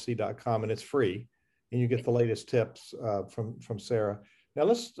sociallightllc.com and it's free, and you get the latest tips from Sarah. Now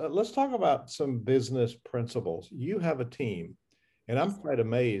let's talk about some business principles. You have a team, and I'm quite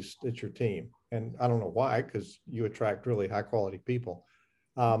amazed at your team. And I don't know why, because you attract really high quality people.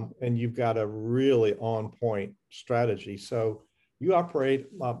 And you've got a really on point strategy. So you operate,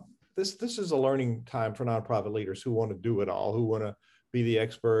 this is a learning time for nonprofit leaders who want to do it all, who want to be the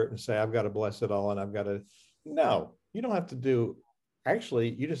expert and say, I've got to bless it all. And I've got to, no, you don't have to do,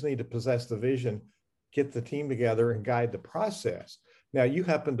 actually, you just need to possess the vision, get the team together and guide the process. Now you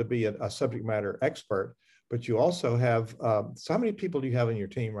happen to be a subject matter expert, but you also have, so how many people do you have in your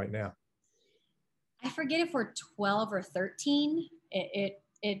team right now? I forget if we're 12 or 13.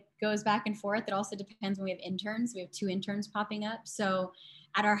 It goes back and forth. It also depends when we have interns. We have 2 interns popping up. So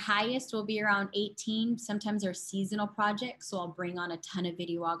at our highest, we'll be around 18. Sometimes they're seasonal projects. So I'll bring on a ton of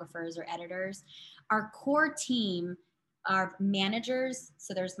videographers or editors. Our core team are managers.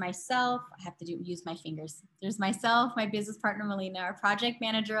 So there's myself. I have to use my fingers. There's myself, my business partner, Melina, our project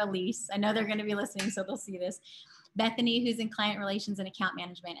manager, Elise. I know they're going to be listening, so they'll see this. Bethany, who's in client relations and account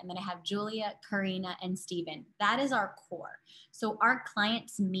management. And then I have Julia, Karina, and Steven. That is our core. So our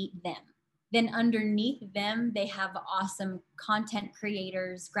clients meet them. Then underneath them, they have awesome content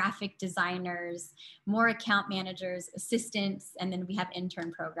creators, graphic designers, more account managers, assistants, and then we have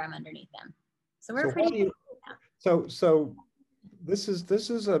intern program underneath them. So we're So this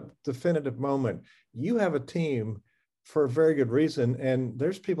is a definitive moment. You have a team for a very good reason, and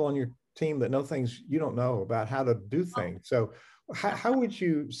there's people on your team that know things you don't know about how to do things. So how would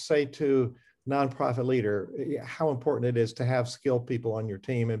you say to nonprofit leader how important it is to have skilled people on your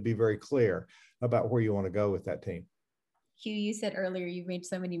team and be very clear about where you want to go with that team? Hugh, you said earlier you've made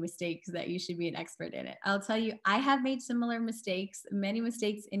so many mistakes that you should be an expert in it. I'll tell you, I have made similar mistakes, many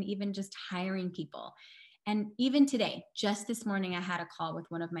mistakes in even just hiring people. And even today, just this morning, I had a call with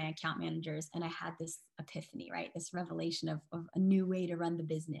one of my account managers and I had this epiphany, right? This revelation of a new way to run the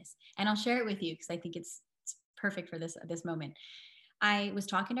business. And I'll share it with you because I think it's perfect for this moment. I was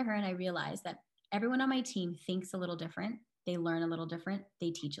talking to her and I realized that everyone on my team thinks a little different. They learn a little different. They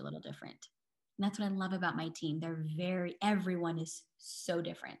teach a little different. And that's what I love about my team. Everyone is so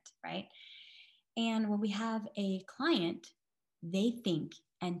different, right? And when we have a client, they think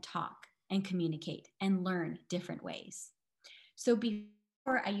and talk and communicate and learn different ways. So before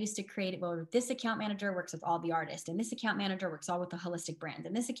I used to create it. Well, this account manager works with all the artists, and this account manager works all with the holistic brand,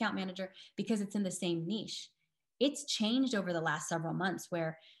 and this account manager, because it's in the same niche. It's changed over the last several months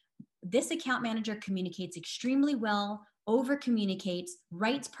where this account manager communicates extremely well, over communicates,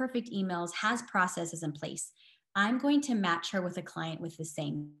 writes perfect emails, has processes in place. I'm going to match her with a client with the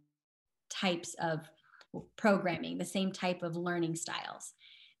same types of programming, the same type of learning styles.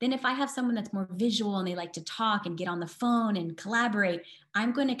 Then if I have someone that's more visual and they like to talk and get on the phone and collaborate,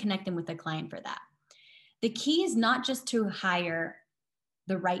 I'm going to connect them with a client for that. The key is not just to hire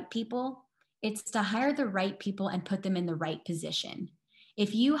the right people, it's to hire the right people and put them in the right position.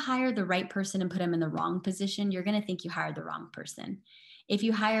 If you hire the right person and put them in the wrong position, you're going to think you hired the wrong person. If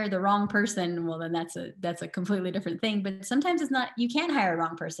you hire the wrong person, well, then that's a completely different thing. But sometimes it's not, you can't hire a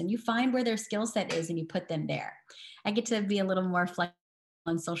wrong person. You find where their skill set is and you put them there. I get to be a little more flexible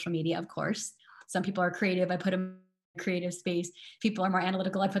on social media, of course. Some people are creative. I put them in a creative space. People are more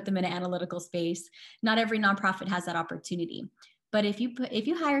analytical. I put them in an analytical space. Not every nonprofit has that opportunity. But if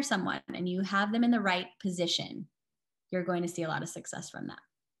you hire someone and you have them in the right position, you're going to see a lot of success from that.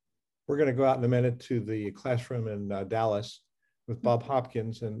 We're going to go out in a minute to the classroom in Dallas with Bob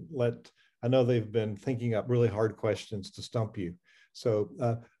Hopkins and I know they've been thinking up really hard questions to stump you. So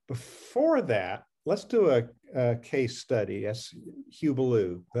before that, let's do a case study. That's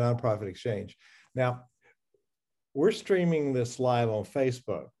Hubaloo, the Nonprofit Exchange. Now, we're streaming this live on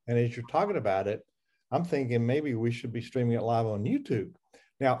Facebook. And as you're talking about it, I'm thinking maybe we should be streaming it live on YouTube.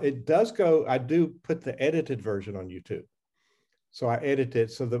 Now, it does go, I do put the edited version on YouTube. So I edit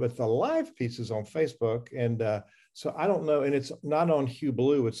it so that the live piece is on Facebook. And so I don't know, and it's not on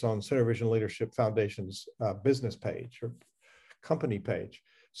Hubaloo, it's on Center Vision Leadership Foundation's business page or company page.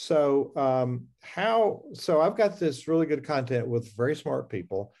 So so I've got this really good content with very smart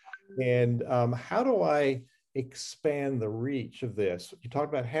people. And how do I expand the reach of this? You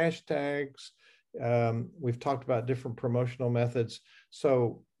talked about hashtags. We've talked about different promotional methods.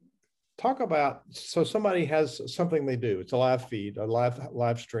 So talk about, so somebody has something they do, it's a live feed, a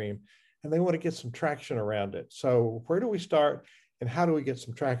live stream, and they want to get some traction around it. So where do we start and how do we get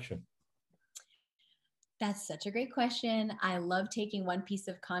some traction? That's such a great question. I love taking one piece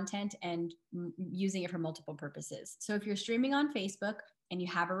of content and using it for multiple purposes. So if you're streaming on Facebook and you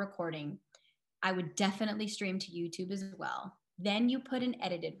have a recording, I would definitely stream to YouTube as well. Then you put an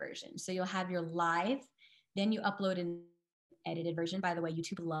edited version. So you'll have your live, then you upload an edited version. By the way,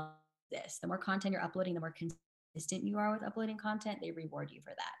 YouTube loves this. The more content you're uploading, the more consistent you are with uploading content, they reward you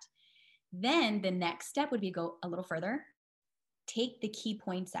for that. Then the next step would be go a little further, take the key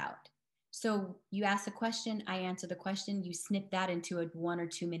points out. So you ask a question, I answer the question, you snip that into a 1 or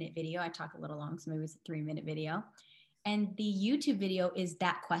 2 minute video. I talk a little long, so maybe it's a 3-minute video. And the YouTube video is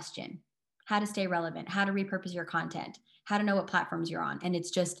that question: how to stay relevant, how to repurpose your content, how to know what platforms you're on. And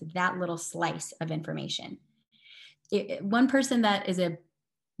it's just that little slice of information. One person that is a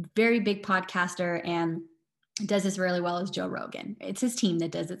very big podcaster and does this really well is Joe Rogan. It's his team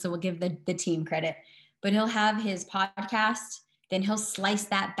that does it, so we'll give the team credit. But he'll have his podcast, then he'll slice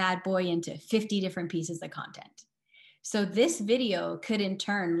that bad boy into 50 different pieces of content. So this video could in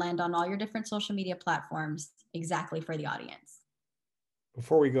turn land on all your different social media platforms exactly for the audience.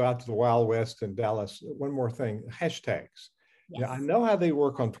 Before we go out to the Wild West in Dallas, one more thing, hashtags. Yes. Now, I know how they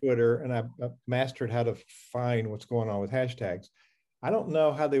work on Twitter, and I've mastered how to find what's going on with hashtags. I don't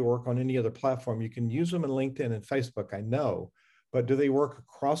know how they work on any other platform. You can use them in LinkedIn and Facebook, I know, but do they work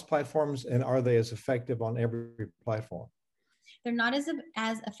across platforms, and are they as effective on every platform? They're not as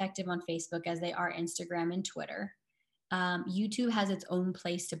effective on Facebook as they are Instagram and Twitter. YouTube has its own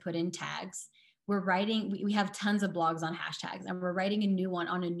place to put in tags. We have tons of blogs on hashtags, and we're writing a new one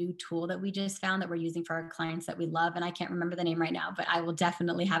on a new tool that we just found that we're using for our clients that we love. And I can't remember the name right now, but I will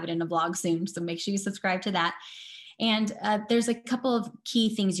definitely have it in a blog soon. So make sure you subscribe to that. And there's a couple of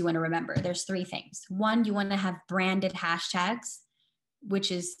key things you want to remember. There's 3 things. One, you want to have branded hashtags,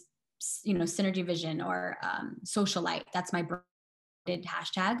 which is, Synergy Vision or Socialite. That's my branded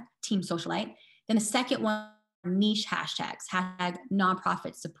hashtag, Team Socialite. Then the second one, niche hashtags, hashtag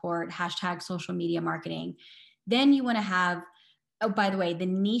nonprofit support, hashtag social media marketing. Then you want to have, oh, by the way, the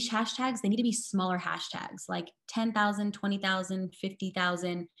niche hashtags, they need to be smaller hashtags, like 10,000, 20,000,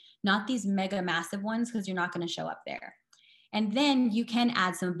 50,000, not these mega massive ones, because you're not going to show up there. And then you can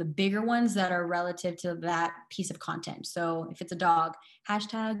add some of the bigger ones that are relative to that piece of content. So if it's a dog,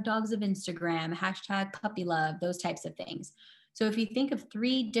 hashtag dogs of Instagram, hashtag puppy love, those types of things. So if you think of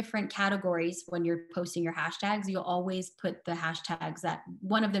 3 different categories when you're posting your hashtags, you'll always put the hashtags that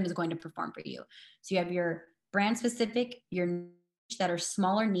one of them is going to perform for you. So you have your brand specific, your niche that are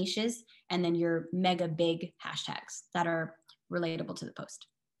smaller niches, and then your mega big hashtags that are relatable to the post.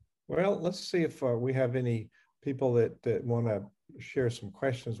 Well, let's see if we have any people that want to share some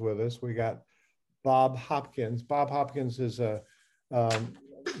questions with us. We got Bob Hopkins. Bob Hopkins is a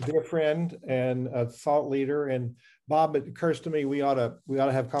dear friend and a thought leader. And Bob, it occurs to me we ought to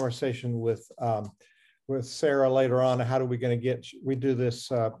have a conversation with Sarah later on. How are we going to we do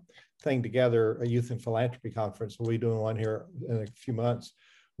this thing together, a youth and philanthropy conference. We'll be doing one here in a few months.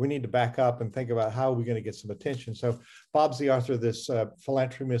 We need to back up and think about how we're going to get some attention. So Bob's the author of this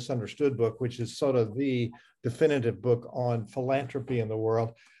Philanthropy Misunderstood book, which is sort of the definitive book on philanthropy in the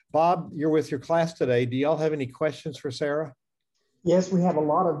world. Bob, you're with your class today. Do y'all have any questions for Sarah? Yes, we have a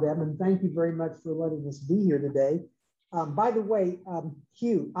lot of them, and thank you very much for letting us be here today. By the way,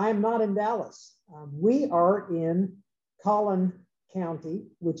 Hugh, I am not in Dallas. We are in Collin County,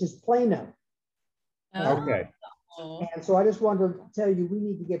 which is Plano. Okay. And so I just wanted to tell you, we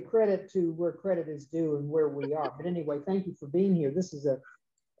need to give credit to where credit is due and where we are. But anyway, thank you for being here.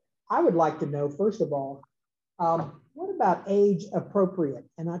 I would like to know, first of all, what about age appropriate?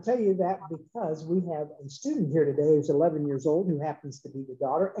 And I tell you that because we have a student here today who's 11 years old, who happens to be the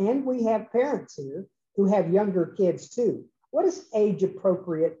daughter, and we have parents here who have younger kids too. What does age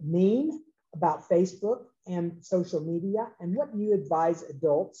appropriate mean about Facebook and social media? And what do you advise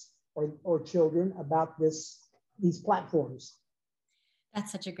adults or children about these platforms?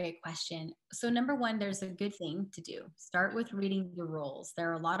 That's such a great question. So number one, there's a good thing to do. Start with reading the rules.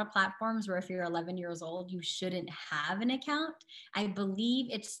 There are a lot of platforms where if you're 11 years old, you shouldn't have an account. I believe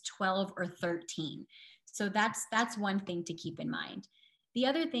it's 12 or 13. So that's one thing to keep in mind. The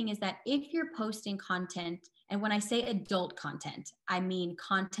other thing is that if you're posting content, and when I say adult content, I mean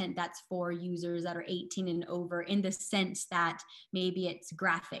content that's for users that are 18 and over, in the sense that maybe it's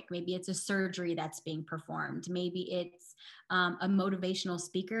graphic, maybe it's a surgery that's being performed, maybe it's a motivational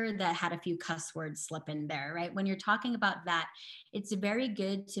speaker that had a few cuss words slip in there, right? When you're talking about that, it's very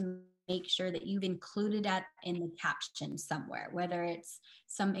good to make sure that you've included that in the caption somewhere, whether it's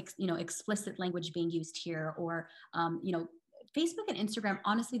some explicit language being used here, or Facebook and Instagram,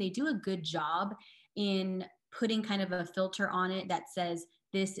 honestly, they do a good job in putting kind of a filter on it that says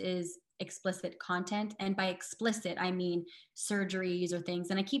this is explicit content. And by explicit, I mean surgeries or things.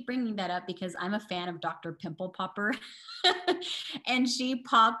 And I keep bringing that up because I'm a fan of Dr. Pimple Popper and she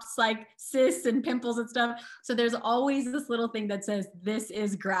pops like cysts and pimples and stuff. So there's always this little thing that says this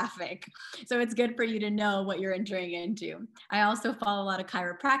is graphic. So it's good for you to know what you're entering into. I also follow a lot of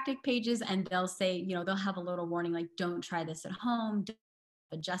chiropractic pages, and they'll say, they'll have a little warning like, don't try this at home,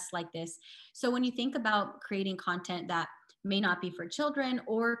 adjust like this. So when you think about creating content that may not be for children,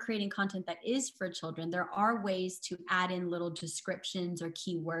 or creating content that is for children, there are ways to add in little descriptions or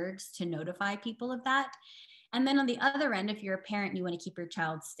keywords to notify people of that. And then on the other end, if you're a parent and you want to keep your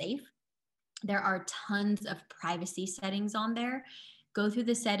child safe, there are tons of privacy settings on there. Go through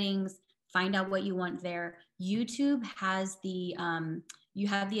the settings, find out what you want there. YouTube has you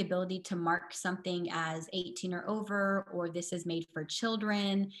have the ability to mark something as 18 or over, or this is made for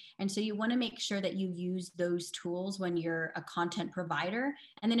children. And so you want to make sure that you use those tools when you're a content provider.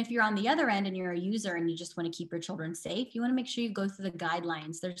 And then if you're on the other end and you're a user and you just want to keep your children safe, you want to make sure you go through the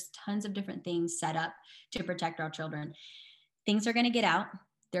guidelines. There's tons of different things set up to protect our children. Things are going to get out.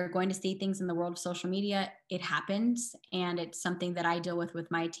 They're going to see things in the world of social media. It happens. And it's something that I deal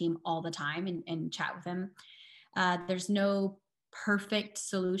with my team all the time and chat with them. There's no perfect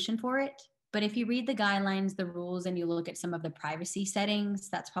solution for it. But if you read the guidelines, the rules, and you look at some of the privacy settings,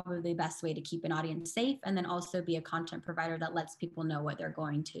 that's probably the best way to keep an audience safe. And then also be a content provider that lets people know what they're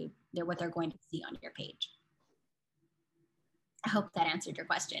going to see on your page. I hope that answered your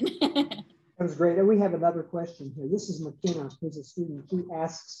question. That was great. And we have another question here. This is McKenna, who's a student. She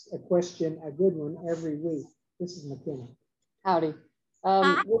asks a question, a good one, every week. This is McKenna. Howdy.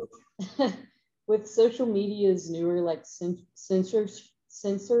 With social media's newer like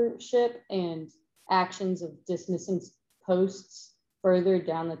censorship and actions of dismissing posts further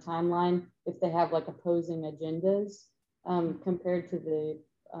down the timeline if they have like opposing agendas, compared to the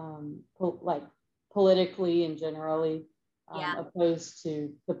politically and generally opposed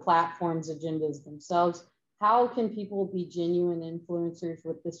to the platform's agendas themselves. How can people be genuine influencers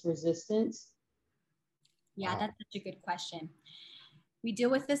with this resistance? Yeah, that's such a good question. We deal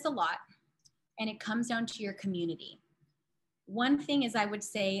with this a lot, and it comes down to your community. One thing is, I would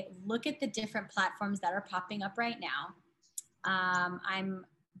say, look at the different platforms that are popping up right now. I'm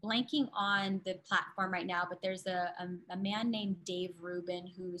blanking on the platform right now, but there's a man named Dave Rubin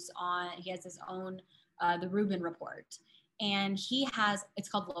he has his own, the Rubin Report. And it's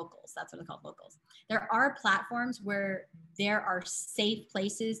called Locals. That's what it's called, Locals. There are platforms where there are safe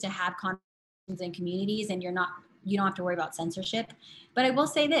places to have conversations and communities, and you're not you don't have to worry about censorship. But I will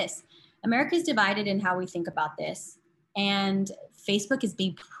say this, America is divided in how we think about this. And Facebook is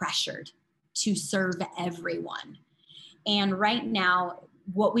being pressured to serve everyone. And right now,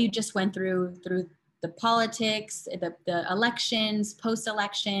 what we just went through the politics, the elections,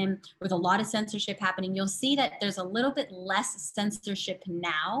 post-election, with a lot of censorship happening, you'll see that there's a little bit less censorship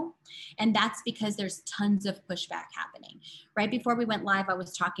now. And that's because there's tons of pushback happening. Right before we went live, I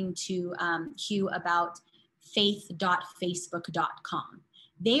was talking to Hugh about faith.facebook.com.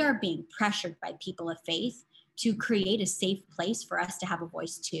 They are being pressured by people of faith to create a safe place for us to have a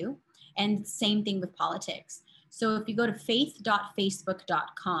voice too. And same thing with politics. So if you go to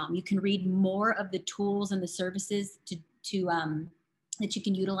faith.facebook.com, you can read more of the tools and the services that you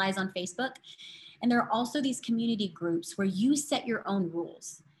can utilize on Facebook. And there are also these community groups where you set your own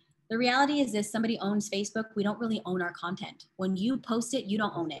rules. The reality is this, somebody owns Facebook, we don't really own our content. When you post it, you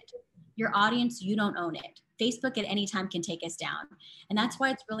don't own it. Your audience, you don't own it. Facebook at any time can take us down. And that's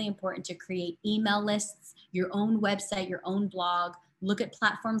why it's really important to create email lists, your own website, your own blog, look at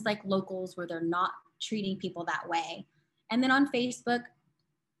platforms like Locals where they're not treating people that way. And then on Facebook,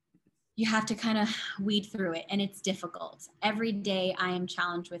 you have to kind of weed through it, and it's difficult. Every day I am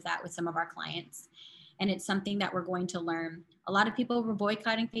challenged with that with some of our clients, and it's something that we're going to learn. A lot of people were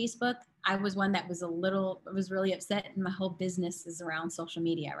boycotting Facebook. I was one that was really upset, and my whole business is around social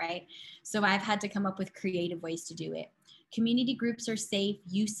media, right? So I've had to come up with creative ways to do it. Community groups are safe.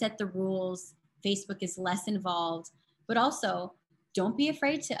 You set the rules. Facebook is less involved, but also don't be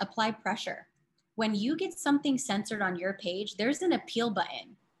afraid to apply pressure. When you get something censored on your page, there's an appeal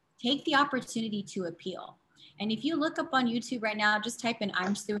button. Take the opportunity to appeal. And if you look up on YouTube right now, just type in,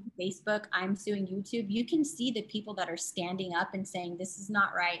 I'm suing Facebook, I'm suing YouTube. You can see the people that are standing up and saying, this is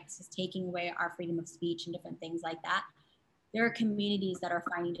not right. This is taking away our freedom of speech and different things like that. There are communities that are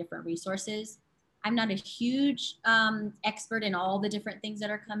finding different resources. I'm not a huge expert in all the different things that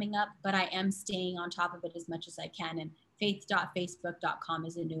are coming up, but I am staying on top of it as much as I can. And faith.facebook.com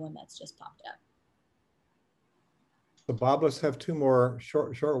is a new one that's just popped up. So Bob, let's have two more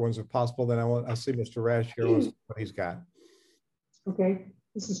short ones if possible. Then I see Mr. Rash here. What he's got. Okay,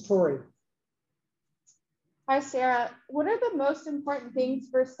 this is Tori. Hi, Sarah. What are the most important things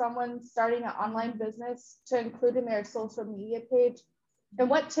for someone starting an online business to include in their social media page? And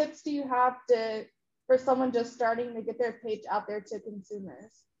what tips do you have for someone just starting to get their page out there to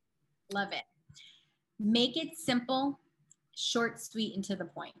consumers? Love it. Make it simple, short, sweet, and to the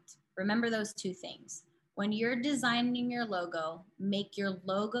point. Remember those two things. When you're designing your logo, make your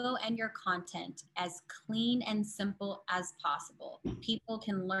logo and your content as clean and simple as possible. People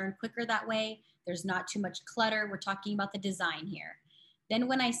can learn quicker that way. There's not too much clutter. We're talking about the design here. Then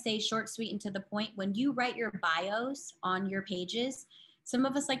when I say short, sweet, and to the point, when you write your bios on your pages, some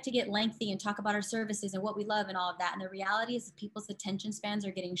of us like to get lengthy and talk about our services and what we love and all of that. And the reality is people's attention spans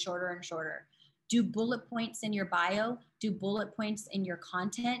are getting shorter and shorter. Do bullet points in your bio, do bullet points in your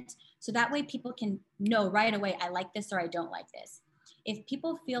content. So that way people can know right away, I like this or I don't like this. If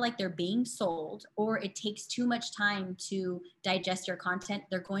people feel like they're being sold or it takes too much time to digest your content,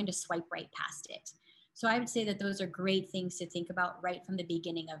 they're going to swipe right past it. So I would say that those are great things to think about right from the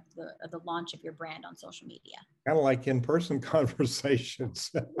beginning of the launch of your brand on social media. Kind of like in-person conversations.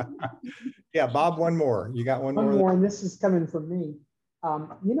 Yeah, Bob, one more. You got one more? One more, and this is coming from me.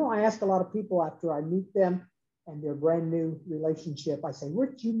 You know, I ask a lot of people after I meet them and their brand new relationship, I say, where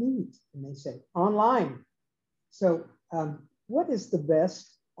did you meet? And they say, online. So what is the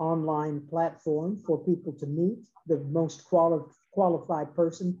best online platform for people to meet the most qualified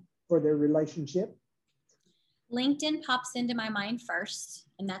person for their relationship? LinkedIn pops into my mind first,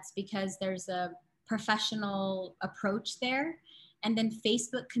 and that's because there's a professional approach there. And then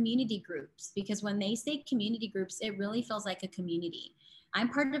Facebook community groups, because when they say community groups, it really feels like a community. I'm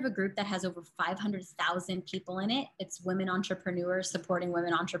part of a group that has over 500,000 people in it. It's women entrepreneurs supporting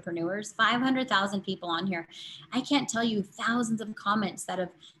women entrepreneurs, 500,000 people on here. I can't tell you thousands of comments that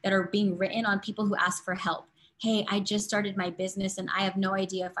are being written on people who ask for help. Hey, I just started my business and I have no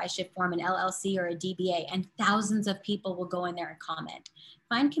idea if I should form an LLC or a DBA, and thousands of people will go in there and comment.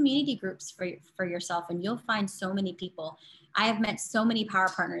 Find community groups for yourself and you'll find so many people. I have met so many power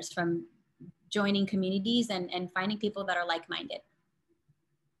partners from joining communities and finding people that are like-minded.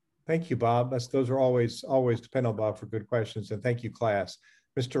 Thank you, Bob. Those are always depend on Bob for good questions. And thank you, class.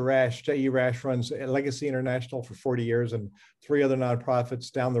 Mr. Rash, J.E. Rash runs Legacy International for 40 years and 3 other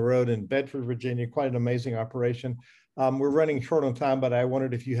nonprofits down the road in Bedford, Virginia. Quite an amazing operation. We're running short on time, but I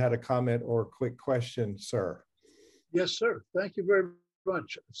wondered if you had a comment or a quick question, sir. Yes, sir. Thank you very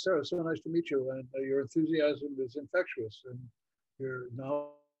much. Sarah, so nice to meet you. And your enthusiasm is infectious and your knowledge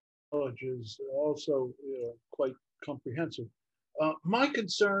knowledge is also quite comprehensive. My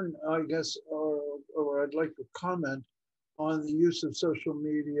concern, I guess, or I'd like to comment on the use of social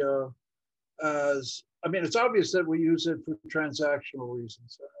media as, I mean, it's obvious that we use it for transactional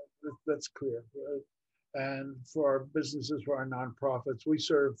reasons. That's clear. And for our businesses, for our nonprofits, we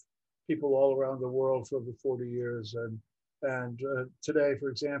serve people all around the world for over 40 years. And today, for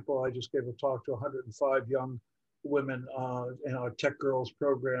example, I just gave a talk to 105 young women in our Tech Girls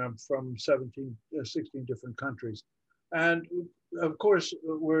program from 16 different countries. And of course,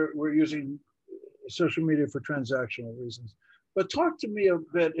 we're using social media for transactional reasons. But talk to me a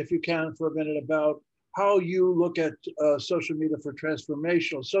bit, if you can, for a minute about how you look at social media for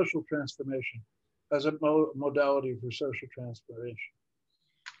social transformation as a modality for social transformation.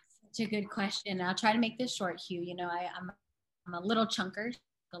 Such a good question. I'll try to make this short, Hugh. You know, I'm a little chunker,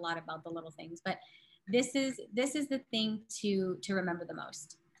 a lot about the little things, but this is the thing to remember the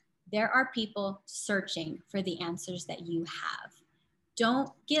most. There are people searching for the answers that you have.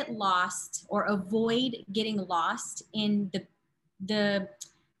 Don't get lost or avoid getting lost in the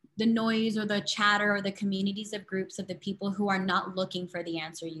noise or the chatter or the communities of groups of the people who are not looking for the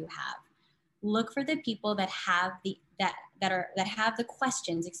answer you have. Look for the people that have the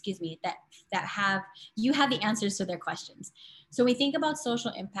questions, you have the answers to their questions. So we think about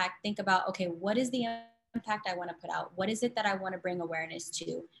social impact, think about, okay, what is the impact I want to put out? What is it that I want to bring awareness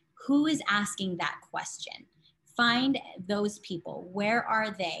to? Who is asking that question? Find those people. Where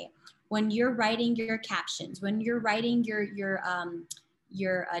are they? When you're writing your captions, when you're writing your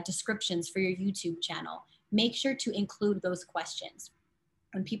descriptions for your YouTube channel, make sure to include those questions.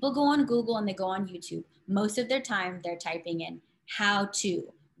 When people go on Google and they go on YouTube, most of their time they're typing in how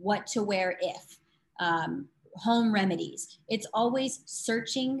to, what to wear if, home remedies. It's always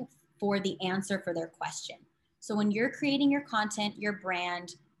searching for the answer for their question. So when you're creating your content, your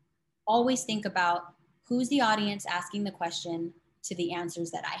brand, always think about who's the audience asking the question to the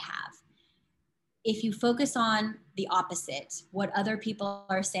answers that I have. If you focus on the opposite, what other people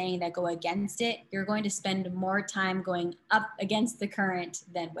are saying that go against it, you're going to spend more time going up against the current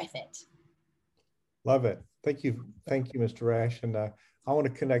than with it. Love it. Thank you, Mr. Rash. And I want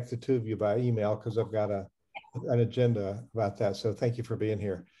to connect the two of you by email because I've got an agenda about that. So thank you for being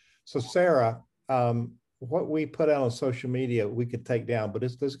here. So Sarah, what we put out on social media, we could take down, but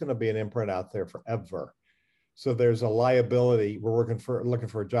there's going to be an imprint out there forever. So there's a liability. We're looking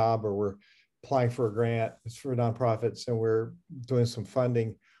for a job, or we're applying for a grant. It's for nonprofits, and we're doing some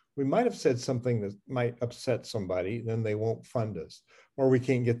funding. We might have said something that might upset somebody, then they won't fund us, or we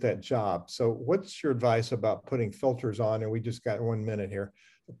can't get that job. So what's your advice about putting filters on? And we just got 1 minute here.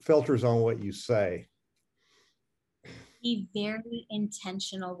 Filters on what you say. Be very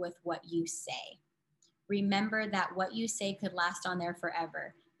intentional with what you say. Remember that what you say could last on there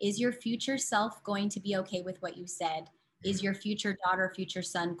forever. Is your future self going to be okay with what you said? Is your future daughter, future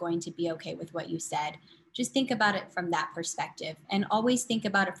son going to be okay with what you said? Just think about it from that perspective, and always think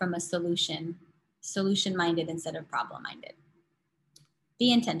about it from a solution-minded instead of problem-minded.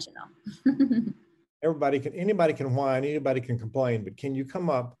 Be intentional. Anybody can whine, anybody can complain, but can you come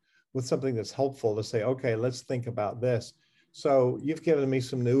up with something that's helpful to say, okay, let's think about this. So you've given me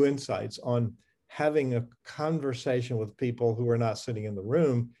some new insights on having a conversation with people who are not sitting in the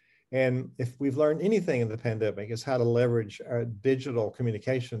room. And if we've learned anything in the pandemic, is how to leverage our digital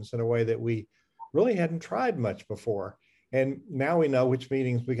communications in a way that we really hadn't tried much before. And now we know which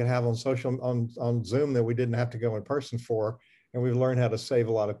meetings we can have on Zoom that we didn't have to go in person for. And we've learned how to save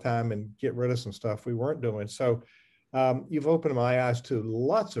a lot of time and get rid of some stuff we weren't doing. So you've opened my eyes to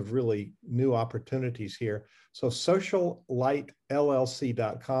lots of really new opportunities here. So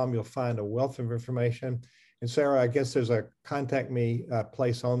sociallightllc.com, you'll find a wealth of information. And Sarah, I guess there's a contact me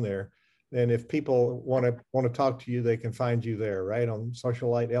place on there. And if people want to talk to you, they can find you there, right? On Social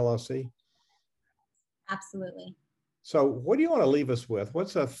Light LLC. Absolutely. So what do you want to leave us with?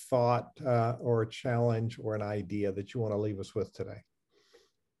 What's a thought or a challenge or an idea that you want to leave us with today?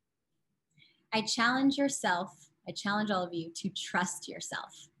 I challenge all of you to trust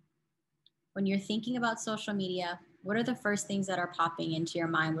yourself. When you're thinking about social media, what are the first things that are popping into your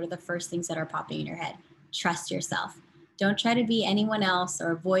mind? What are the first things that are popping in your head? Trust yourself. Don't try to be anyone else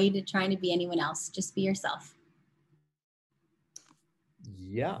or avoid trying to be anyone else. Just be yourself.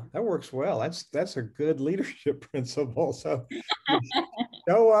 Yeah, that works well. That's a good leadership principle. So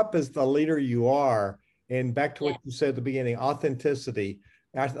show up as the leader you are. And back to what you said at the beginning, authenticity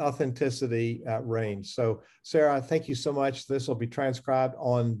reigns. So Sarah, thank you so much. This will be transcribed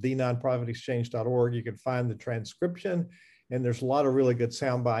on thenonprofitexchange.org. You can find the transcription, and there's a lot of really good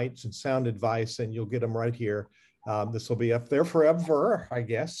sound bites and sound advice, and you'll get them right here This will be up there forever, I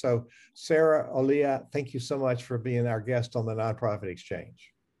guess. So Sarah Olia, thank you so much for being our guest on the Nonprofit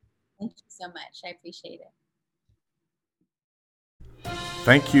Exchange. Thank you so much. I appreciate it.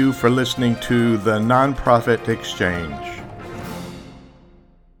 Thank you for listening to the Nonprofit Exchange.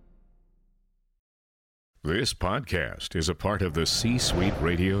 This podcast is a part of the C-Suite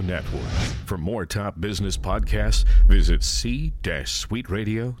Radio Network. For more top business podcasts, visit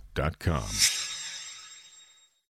c-suiteradio.com.